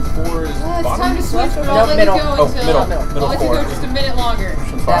 And then 4 is It's bottom? time to switch, Left but or I'll let middle? you go Oh, until middle. middle. Middle I'll let you 4. go just a minute longer.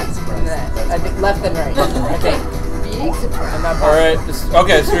 That's I think left and right. Okay. Big surprise. I'm not Alright.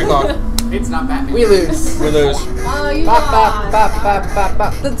 Okay, it's 3 o'clock. It's not Batman. We lose. We lose. Oh, you Bop, bop, lost. bop, bop, bop,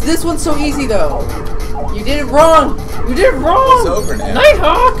 bop. This one's so easy though. You did it wrong. You did it wrong. It's over now.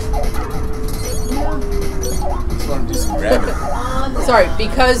 Nighthawk. Just want to do some grabbing. Sorry,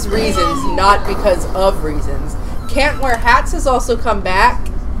 because reasons, not because of reasons. Can't Wear Hats has also come back.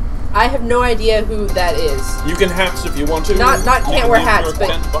 I have no idea who that is. You can hats if you want to. Not You Can't can Wear leave Hats, your but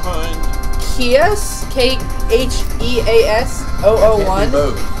tent behind. Kias, KHEAS001.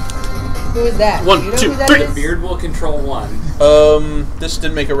 Both. Who is that? 1, Do you know 2, who that 3. is? Beard will control 1. This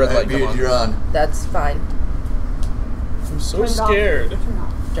didn't make a red light come Beard, on. you're on. That's fine. I'm so scared.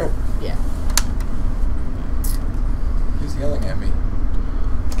 Sure. Yeah. Who's yelling at me?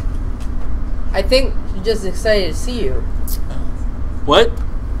 I think she's just excited to see you. What?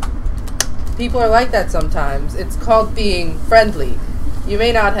 People are like that sometimes. It's called being friendly. You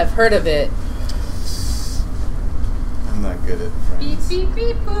may not have heard of it. I'm not good at Beep, friends. beep,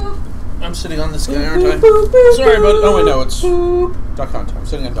 beep, boop. I'm sitting on this guy, aren't I? Boop, boop, Sorry, boop, but oh wait, no, it's boop. Duck Hunt. I'm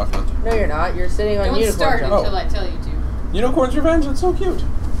sitting on Duck Hunt. No, you're not. You're sitting on Don't Unicorn start Jump. until I tell you to. Unicorn's Revenge. It's so cute.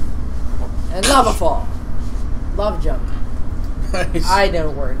 And Lava Fall. Lava Jump. Nice. I know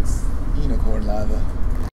words. Unicorn lava.